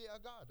have to be a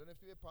guy. I don't have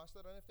to be a pastor.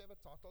 I don't have to have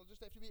a title. I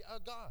just have to be a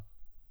guy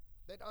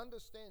that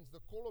understands the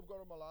call of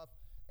God in my life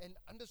and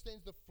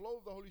understands the flow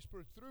of the Holy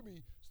Spirit through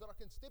me so that I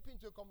can step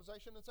into a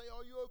conversation and say,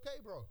 "Are you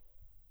okay, bro?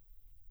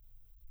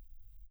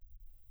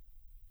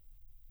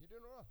 You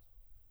doing all right?"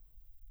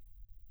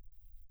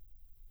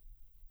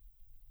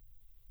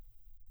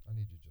 I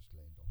need to just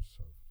land off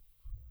so.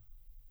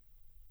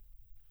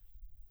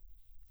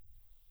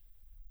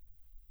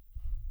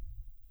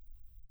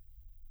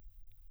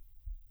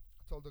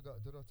 I told the guy,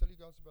 did I tell you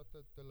guys about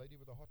the lady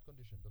with the heart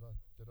condition? Did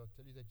I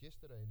tell you that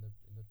yesterday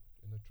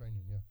in the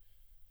training? Yeah.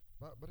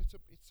 But it's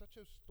such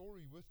a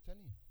story worth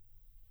telling.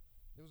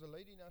 There was a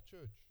lady in our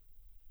church,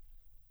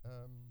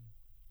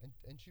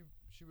 and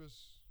she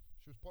was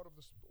part of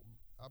this.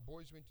 Our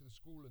boys went to the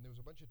school, and there was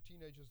a bunch of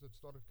teenagers that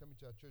started coming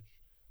to our church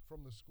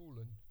from the school,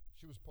 and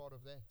she was part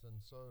of that.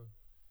 And so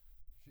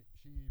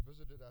she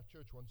visited our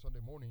church one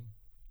Sunday morning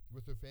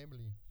with her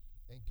family,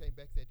 and came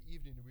back that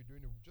evening, and we were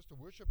doing just a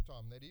worship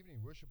time that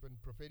evening, worship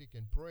and prophetic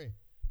and prayer,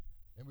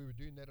 and we were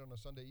doing that on a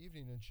Sunday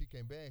evening. And she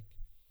came back,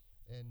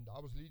 and I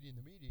was leading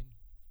the meeting.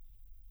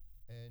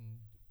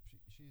 And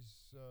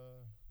she's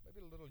maybe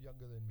a little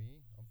younger than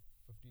me. I'm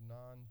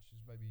 59. She's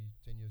maybe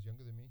 10 years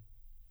younger than me,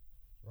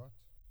 right?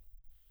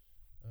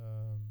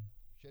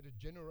 She had a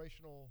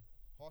generational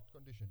heart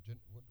condition.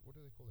 What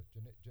do they call it?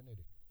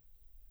 Genetic.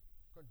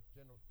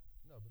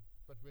 No,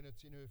 but when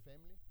it's in her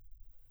family,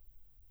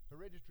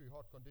 hereditary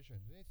heart condition.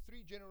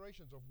 3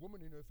 generations of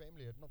women in her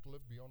family had not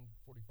lived beyond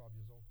 45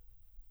 years old.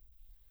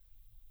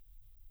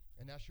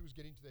 And now she was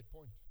getting to that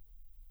point.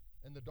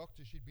 And the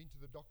doctor, she'd been to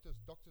the doctors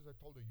had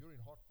told her, "You're in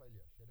heart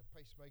failure." She had a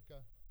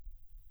pacemaker.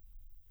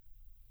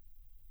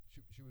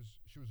 She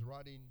was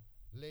writing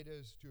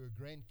letters to her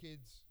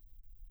grandkids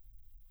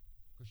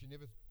because she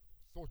never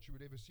thought she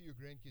would ever see her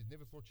grandkids,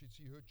 never thought she'd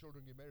see her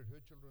children get married.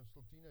 Her children are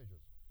still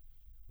teenagers.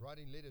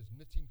 Writing letters,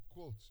 knitting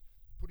quilts,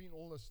 putting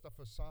all this stuff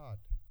aside.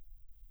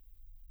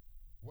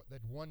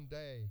 That one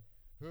day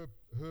her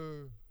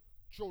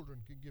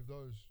children can give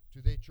those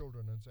to their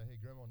children and say, "Hey,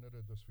 Grandma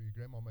knitted this for you.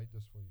 Grandma made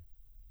this for you."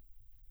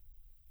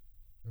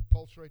 A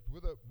pulse rate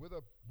with a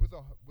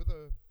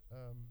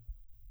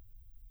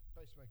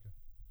pacemaker.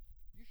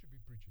 You should be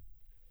preaching.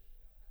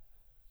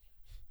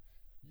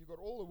 You got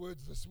all the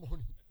words this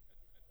morning.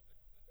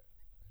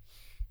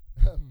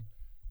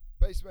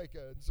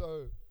 Pacemaker. And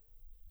so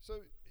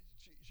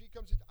she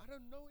comes in. "I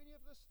don't know any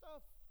of this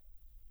stuff.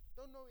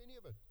 Don't know any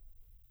of it."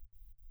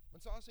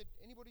 And so I said,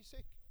 "Anybody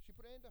sick?" She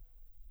put her hand up.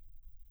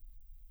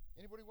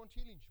 "Anybody want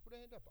healing?" She put her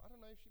hand up. I don't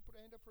know if she put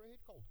her hand up for a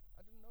head cold.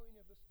 I didn't know any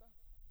of this stuff.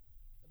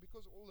 And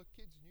because all the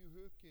kids knew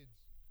her kids,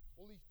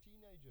 all these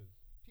teenagers,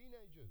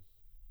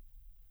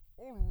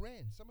 all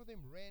ran. Some of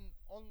them ran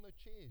on the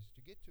chairs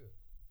to get to her.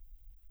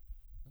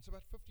 And so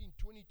about 15,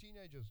 20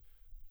 teenagers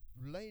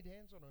laid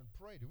hands on her and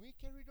prayed. And we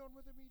carried on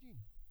with the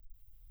meeting.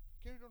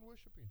 Carried on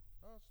worshiping.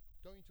 I was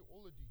going into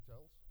all the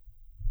details.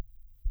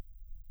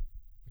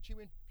 But she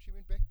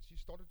went back. She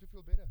started to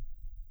feel better.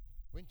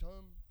 Went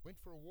home, went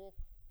for a walk,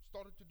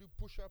 started to do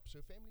push-ups.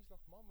 Her family's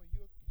like, "Mama,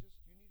 you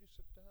need to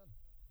sit down."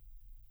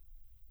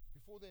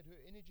 Before that, her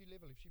energy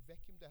level, if she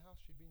vacuumed the house,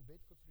 she'd be in bed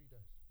for 3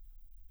 days.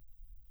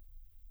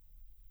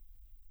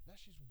 Now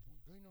she's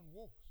going on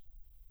walks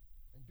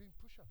and doing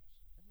push-ups.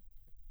 And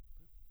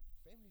her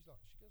family's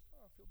like, she goes,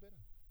 "Oh, I feel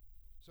better."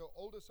 So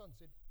older son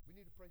said, "We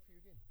need to pray for you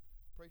again."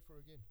 Prayed for her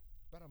again.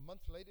 About a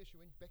month later, she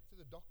went back to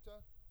the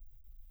doctor,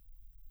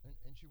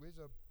 and she wears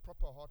a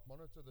proper heart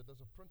monitor that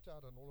does a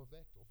printout and all of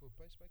that off her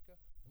pacemaker.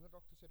 And the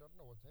doctor said, "I don't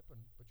know what's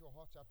happened, but your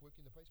heart's out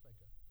working the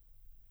pacemaker."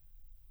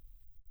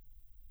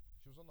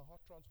 She was on the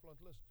heart transplant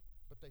list,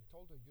 but they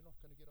told her, "You're not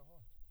going to get a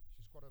heart."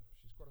 She's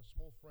quite a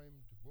small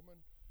framed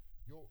woman,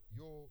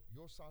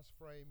 your size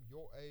frame,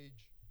 your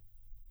age,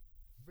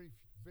 very,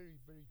 very,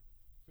 very,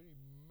 very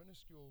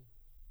minuscule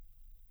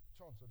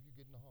chance of you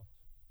getting a heart.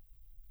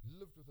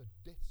 Lived with a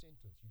death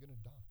sentence. You're going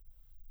to die.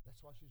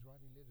 That's why she's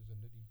writing letters and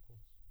knitting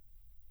quilts.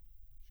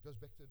 She goes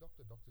back to the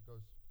doctor. Doctor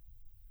goes,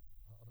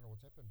 I don't know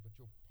what's happened, but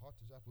your heart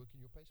is out working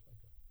your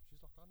pacemaker.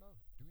 She's like, "I know,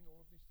 doing all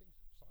of these things.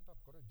 Signed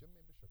up, got a gym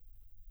membership.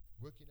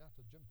 Working out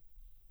at gym."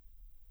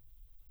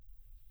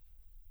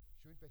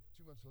 She went back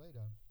 2 months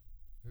later,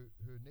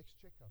 her next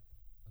checkup,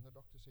 and the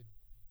doctor said,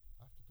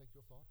 "I have to take you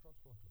off the heart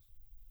transplant list.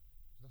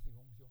 There's nothing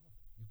wrong with your heart.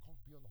 You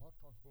can't be on the heart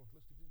transplant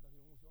list if there's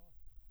nothing wrong with your heart."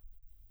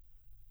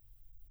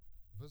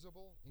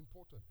 Visible,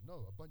 important.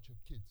 No, a bunch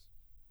of kids.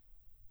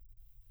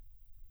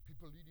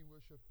 People leading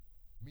worship,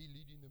 me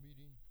leading the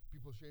meeting,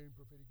 people sharing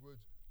prophetic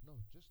words.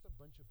 No, just a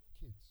bunch of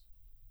kids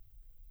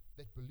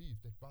that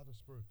believe that by the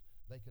Spirit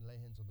they can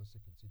lay hands on the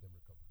sick and see them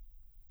recover.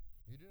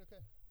 Are you doing okay?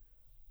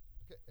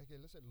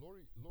 Okay, listen,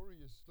 Laurie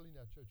is still in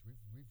our church.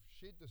 We've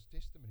shared this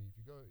testimony. If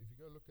you go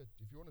look at,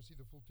 if you want to see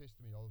the full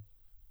testimony,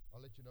 I'll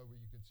let you know where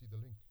you can see the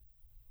link.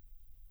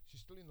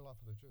 She's still in the life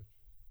of the church.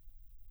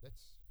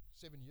 That's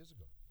 7 years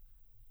ago.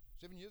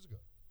 7 years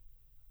ago.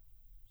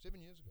 7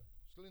 years ago.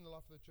 Still in the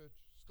life of the church.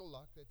 Still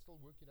like that. Still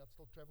working out.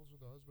 Still travels with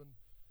her husband.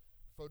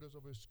 Photos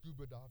of her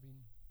scuba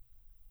diving.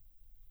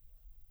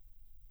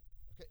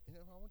 Okay, and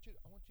I want you to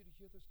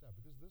hear this now,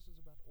 because this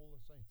is about all the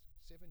saints.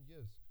 7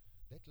 years.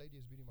 That lady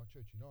has been in my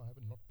church. You know, I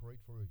haven't not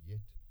prayed for her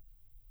yet.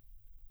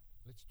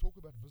 Let's talk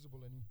about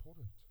visible and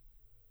important.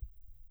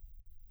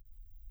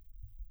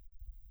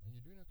 And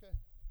you're doing okay.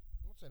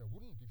 I'm not saying I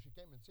wouldn't if she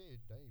came and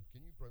said, Dave,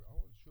 can you pray?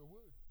 I sure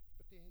would.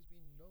 But there has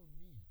been no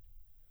need,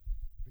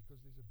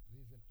 because there's an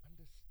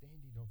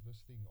understanding of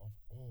this thing of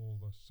all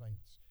the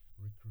saints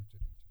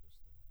recruited into this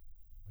thing.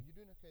 Are you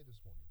doing okay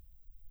this morning?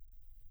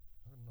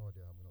 I have no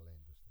idea how I'm going to land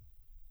this thing.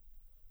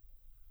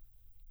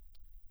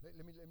 Let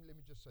me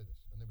just say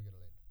this, and then we're going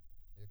to land.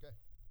 Are you okay?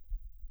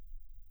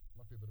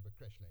 Might be a bit of a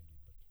crash landing,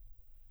 but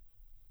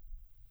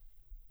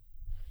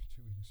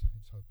 2 wings,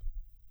 it's hope.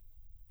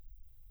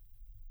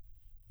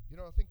 You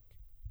know, I think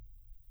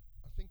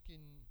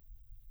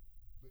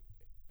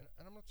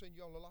and I'm not saying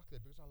y'all are like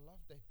that, because I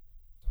love that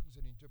tongues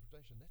and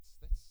interpretation.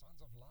 That's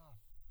signs of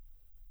life.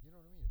 You know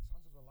what I mean? It's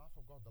signs of the life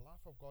of God. The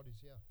life of God is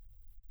here.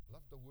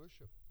 Love the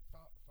worship.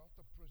 Felt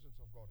the presence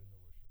of God in the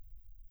worship.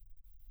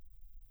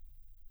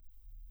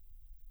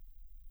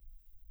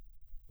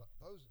 But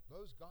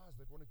those guys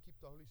that want to keep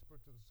the Holy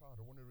Spirit to the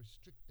side, or want to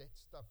restrict that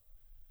stuff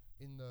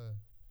in the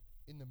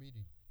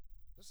meeting,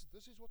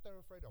 this is what they're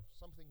afraid of.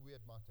 Something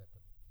weird might happen.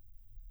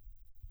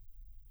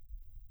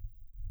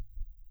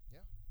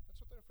 Yeah, that's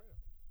what they're afraid of.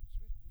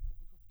 Sweet,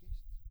 we got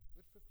guests.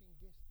 We got 15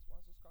 guests. Why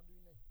is this guy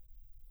doing that?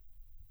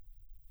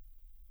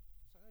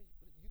 So hey,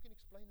 you can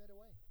explain that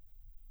away.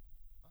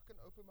 I can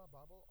open my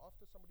Bible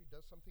after somebody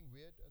does something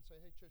weird and say,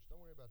 hey, church,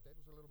 don't worry about that.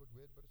 It was a little bit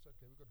weird, but it's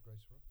okay. We've got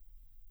grace for it.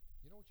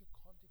 You know what you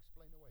can't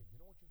explain away?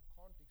 You know what you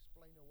can't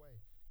explain away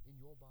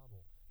in your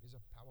Bible is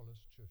a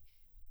powerless church.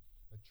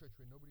 A church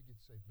where nobody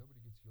gets saved,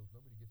 nobody gets healed,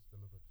 nobody gets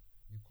delivered.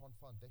 You can't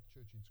find that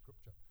church in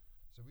Scripture.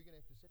 So we're going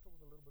to have to settle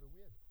with a little bit of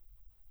weird.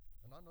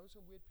 And I know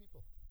some weird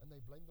people, and they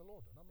blame the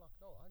Lord. And I'm like,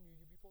 no, I knew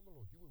you before the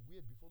Lord. You were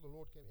weird before the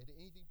Lord came. It had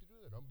anything to do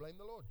with it. Don't blame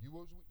the Lord. You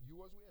was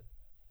weird.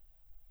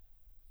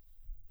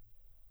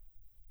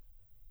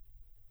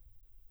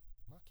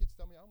 My kids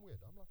tell me I'm weird.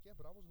 I'm like, yeah,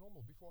 but I was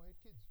normal before I had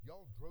kids.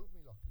 Y'all drove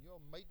me like it.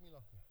 Y'all made me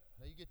like it.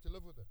 Now you get to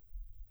live with it.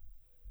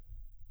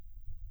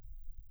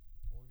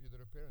 All of you that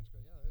are parents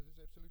go, yeah, that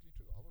is absolutely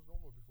true. I was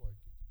normal before I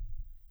had kids.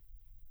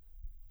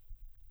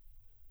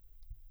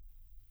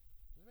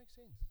 Does that make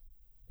sense?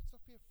 Let's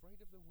not be afraid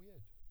of the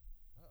weird.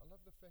 I love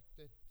the fact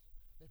that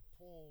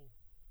Paul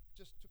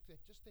just took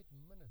that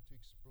minute to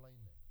explain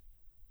that.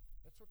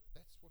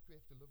 That's what we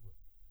have to live with.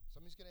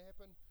 Something's going to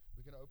happen,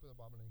 we're going to open the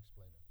Bible and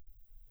explain it.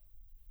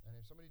 And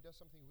if somebody does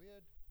something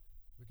weird,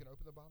 we can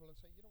open the Bible and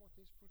say, you know what,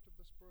 there's fruit of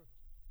the Spirit.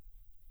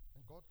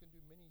 And God can do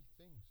many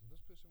things. And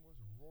this person was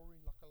roaring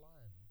like a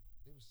lion.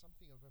 There was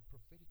something of a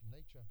prophetic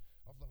nature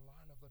of the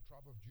Lion of the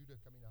tribe of Judah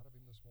coming out of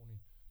him this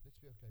morning. Let's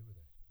be okay with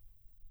that.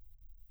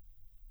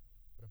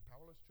 But a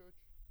powerless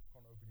church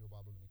can't open your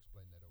Bible and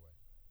explain that away.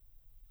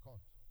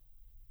 Can't.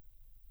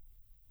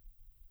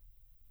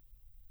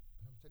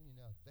 And I'm telling you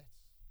now,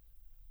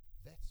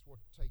 that's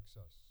what takes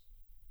us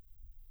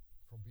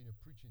from being a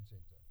preaching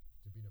center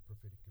to being a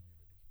prophetic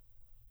community.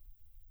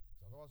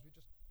 So otherwise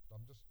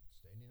I'm just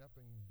standing up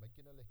and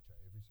making a lecture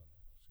every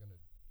Sunday. I'm just going to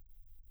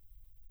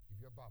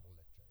give you a Bible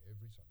lecture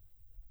every Sunday.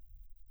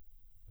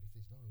 But if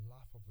there's no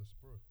life of the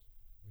Spirit,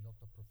 we're not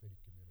the prophetic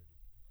community.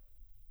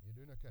 You're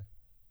doing okay?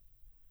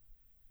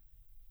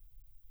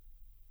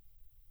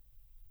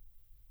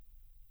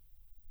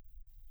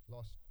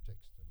 Last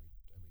text,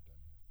 and we're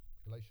done here.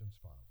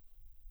 Galatians 5. I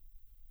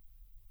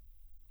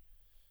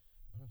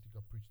don't think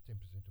I preached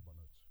 10% of my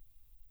notes.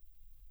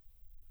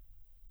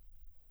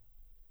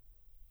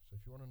 So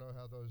if you want to know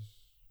how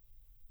those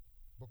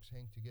books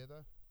hang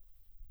together,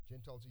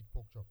 Gentiles eat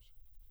pork chops.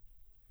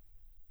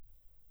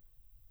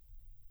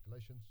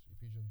 Galatians,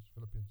 Ephesians,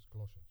 Philippians,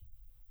 Colossians.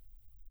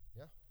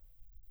 Yeah?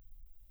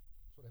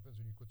 That's what happens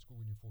when you quit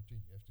school when you're 14.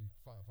 You have to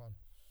find.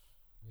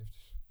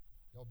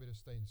 Y'all better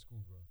stay in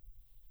school, bro.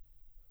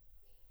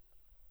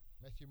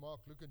 Matthew,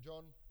 Mark, Luke, and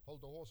John,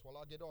 hold the horse while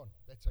I get on.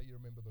 That's how you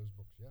remember those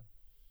books, yeah?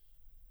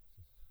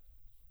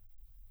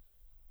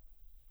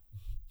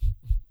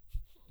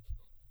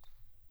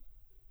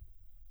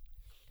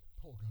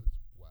 Paul goes,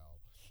 wow.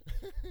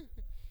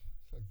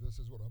 It's like, this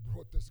is what I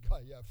brought this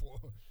guy here for.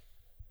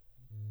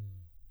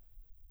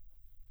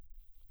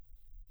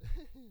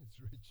 It's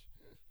rich.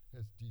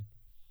 That's deep.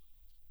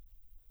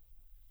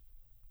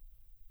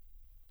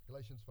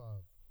 Galatians 5,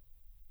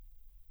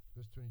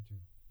 verse 22.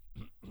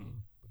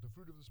 But the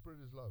fruit of the Spirit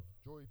is love,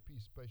 joy,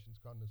 peace,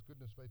 patience, kindness,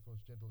 goodness,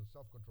 faithfulness, gentleness,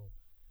 self-control.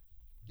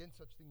 Against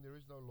such thing there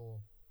is no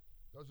law.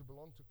 Those who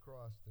belong to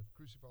Christ have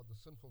crucified the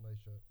sinful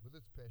nature with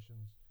its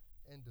passions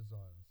and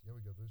desires. Here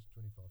we go, verse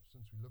 25.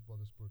 Since we live by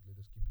the Spirit, let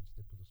us keep in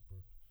step with the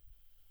Spirit.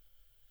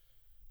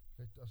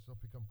 Let us not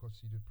become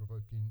conceited,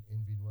 provoking,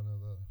 envying one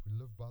another. We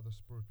live by the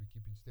Spirit, we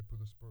keep in step with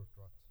the Spirit,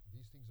 right?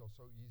 These things are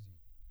so easy.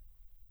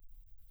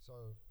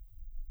 So,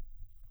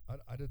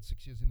 I did 6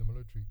 years in the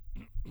military,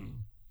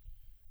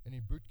 and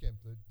in boot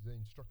camp, the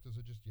instructors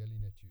are just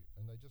yelling at you,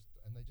 and they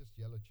just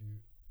yell at you,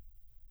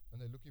 and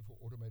they're looking for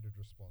automated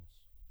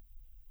response,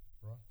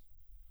 right?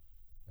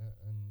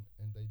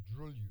 And they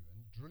drill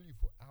you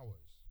for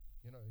hours,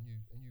 and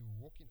you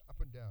walking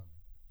up and down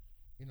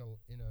in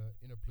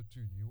a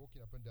platoon. You're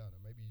walking up and down, and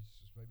maybe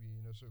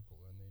in a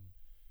circle, and then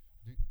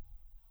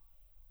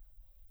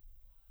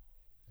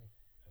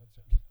that's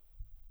it.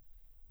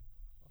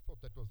 I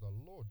thought that was the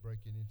Lord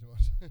breaking into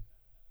us.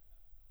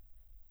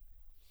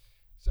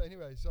 So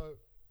anyway, so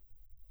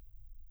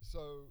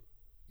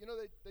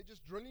they're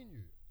just drilling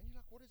you, and you're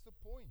like, what is the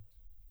point?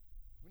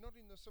 We're not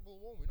in the Civil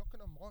War. We're not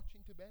going to march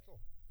into battle.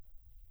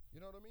 You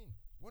know what I mean?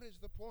 What is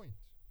the point?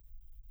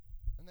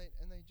 And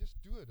they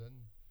just do it,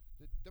 and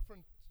the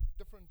different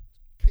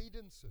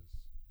cadences,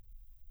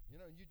 and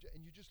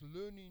you're just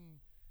learning,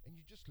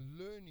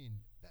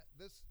 that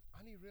this. I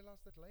only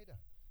realized that later.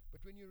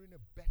 But when you're in a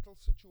battle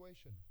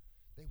situation,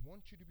 they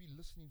want you to be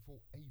listening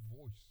for a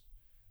voice,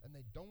 and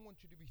they don't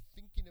want you to be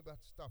thinking about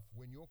stuff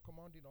when your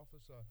commanding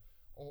officer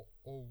or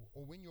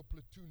when your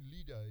platoon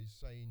leader is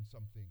saying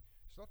something.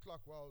 It's not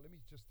like, well, let me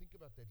just think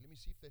about that. Let me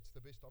see if that's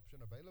the best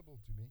option available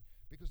to me,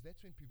 because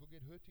that's when people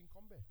get hurt in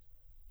combat.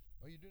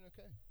 Are you doing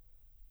okay?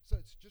 So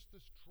it's just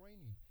this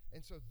training.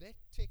 And so that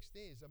text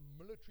there is a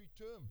military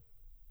term.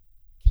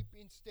 Keep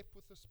in step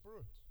with the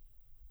Spirit.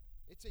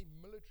 It's a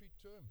military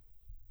term.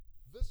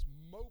 This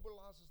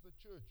mobilizes the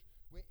church,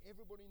 where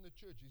everybody in the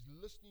church is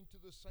listening to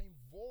the same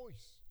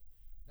voice.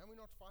 Now we're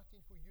not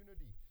fighting for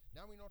unity.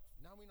 Now we're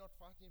not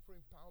fighting for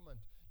empowerment.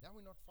 Now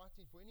we're not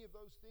fighting for any of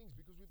those things,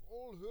 because we've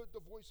all heard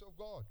the voice of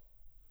God.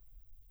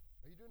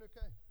 Are you doing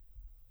okay?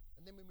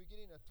 And then when we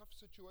get in a tough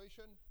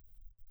situation,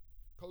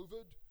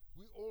 COVID,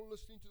 we're all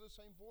listening to the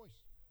same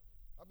voice.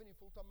 I've been in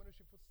full-time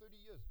ministry for 30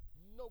 years.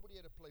 Nobody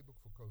had a playbook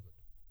for COVID.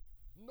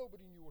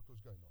 Nobody knew what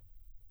was going on.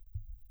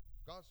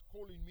 Guys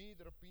calling me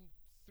that have been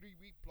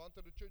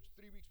planted a church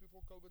 3 weeks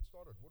before COVID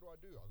started. What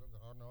do? I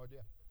have no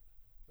idea.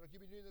 They're like,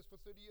 you've been doing this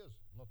for 30 years.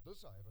 Not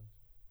this, I haven't.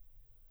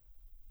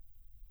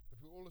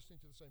 But we're all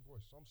listening to the same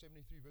voice. Psalm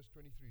 73, verse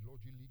 23.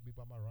 Lord, you lead me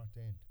by my right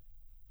hand.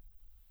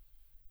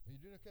 Are you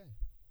doing okay?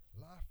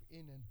 Life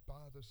in and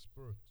by the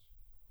Spirit.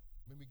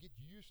 When we get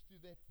used to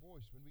that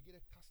voice, when we get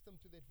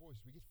accustomed to that voice,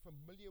 we get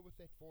familiar with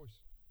that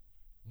voice.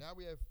 Now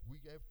we have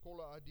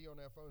caller ID on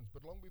our phones.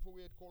 But long before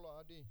we had caller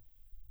ID,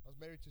 I was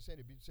married to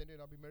Sandy. Sandy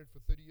and I have been married for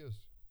 30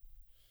 years.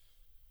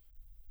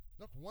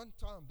 Not one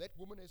time that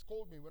woman has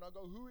called me when I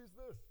go, who is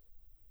this?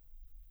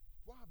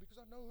 Why? Because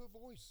I know her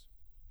voice.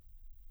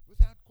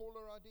 Without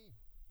caller ID,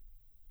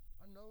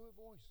 I know her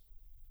voice.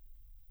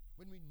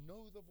 When we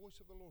know the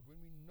voice of the Lord,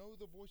 when we know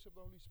the voice of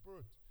the Holy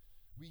Spirit,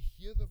 we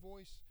hear the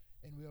voice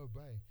and we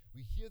obey.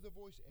 We hear the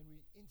voice and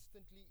we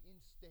instantly in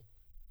step.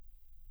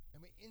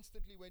 And we're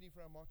instantly waiting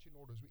for our marching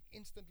orders. We're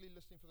instantly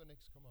listening for the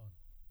next command.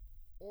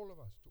 All of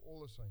us, to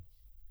all the saints.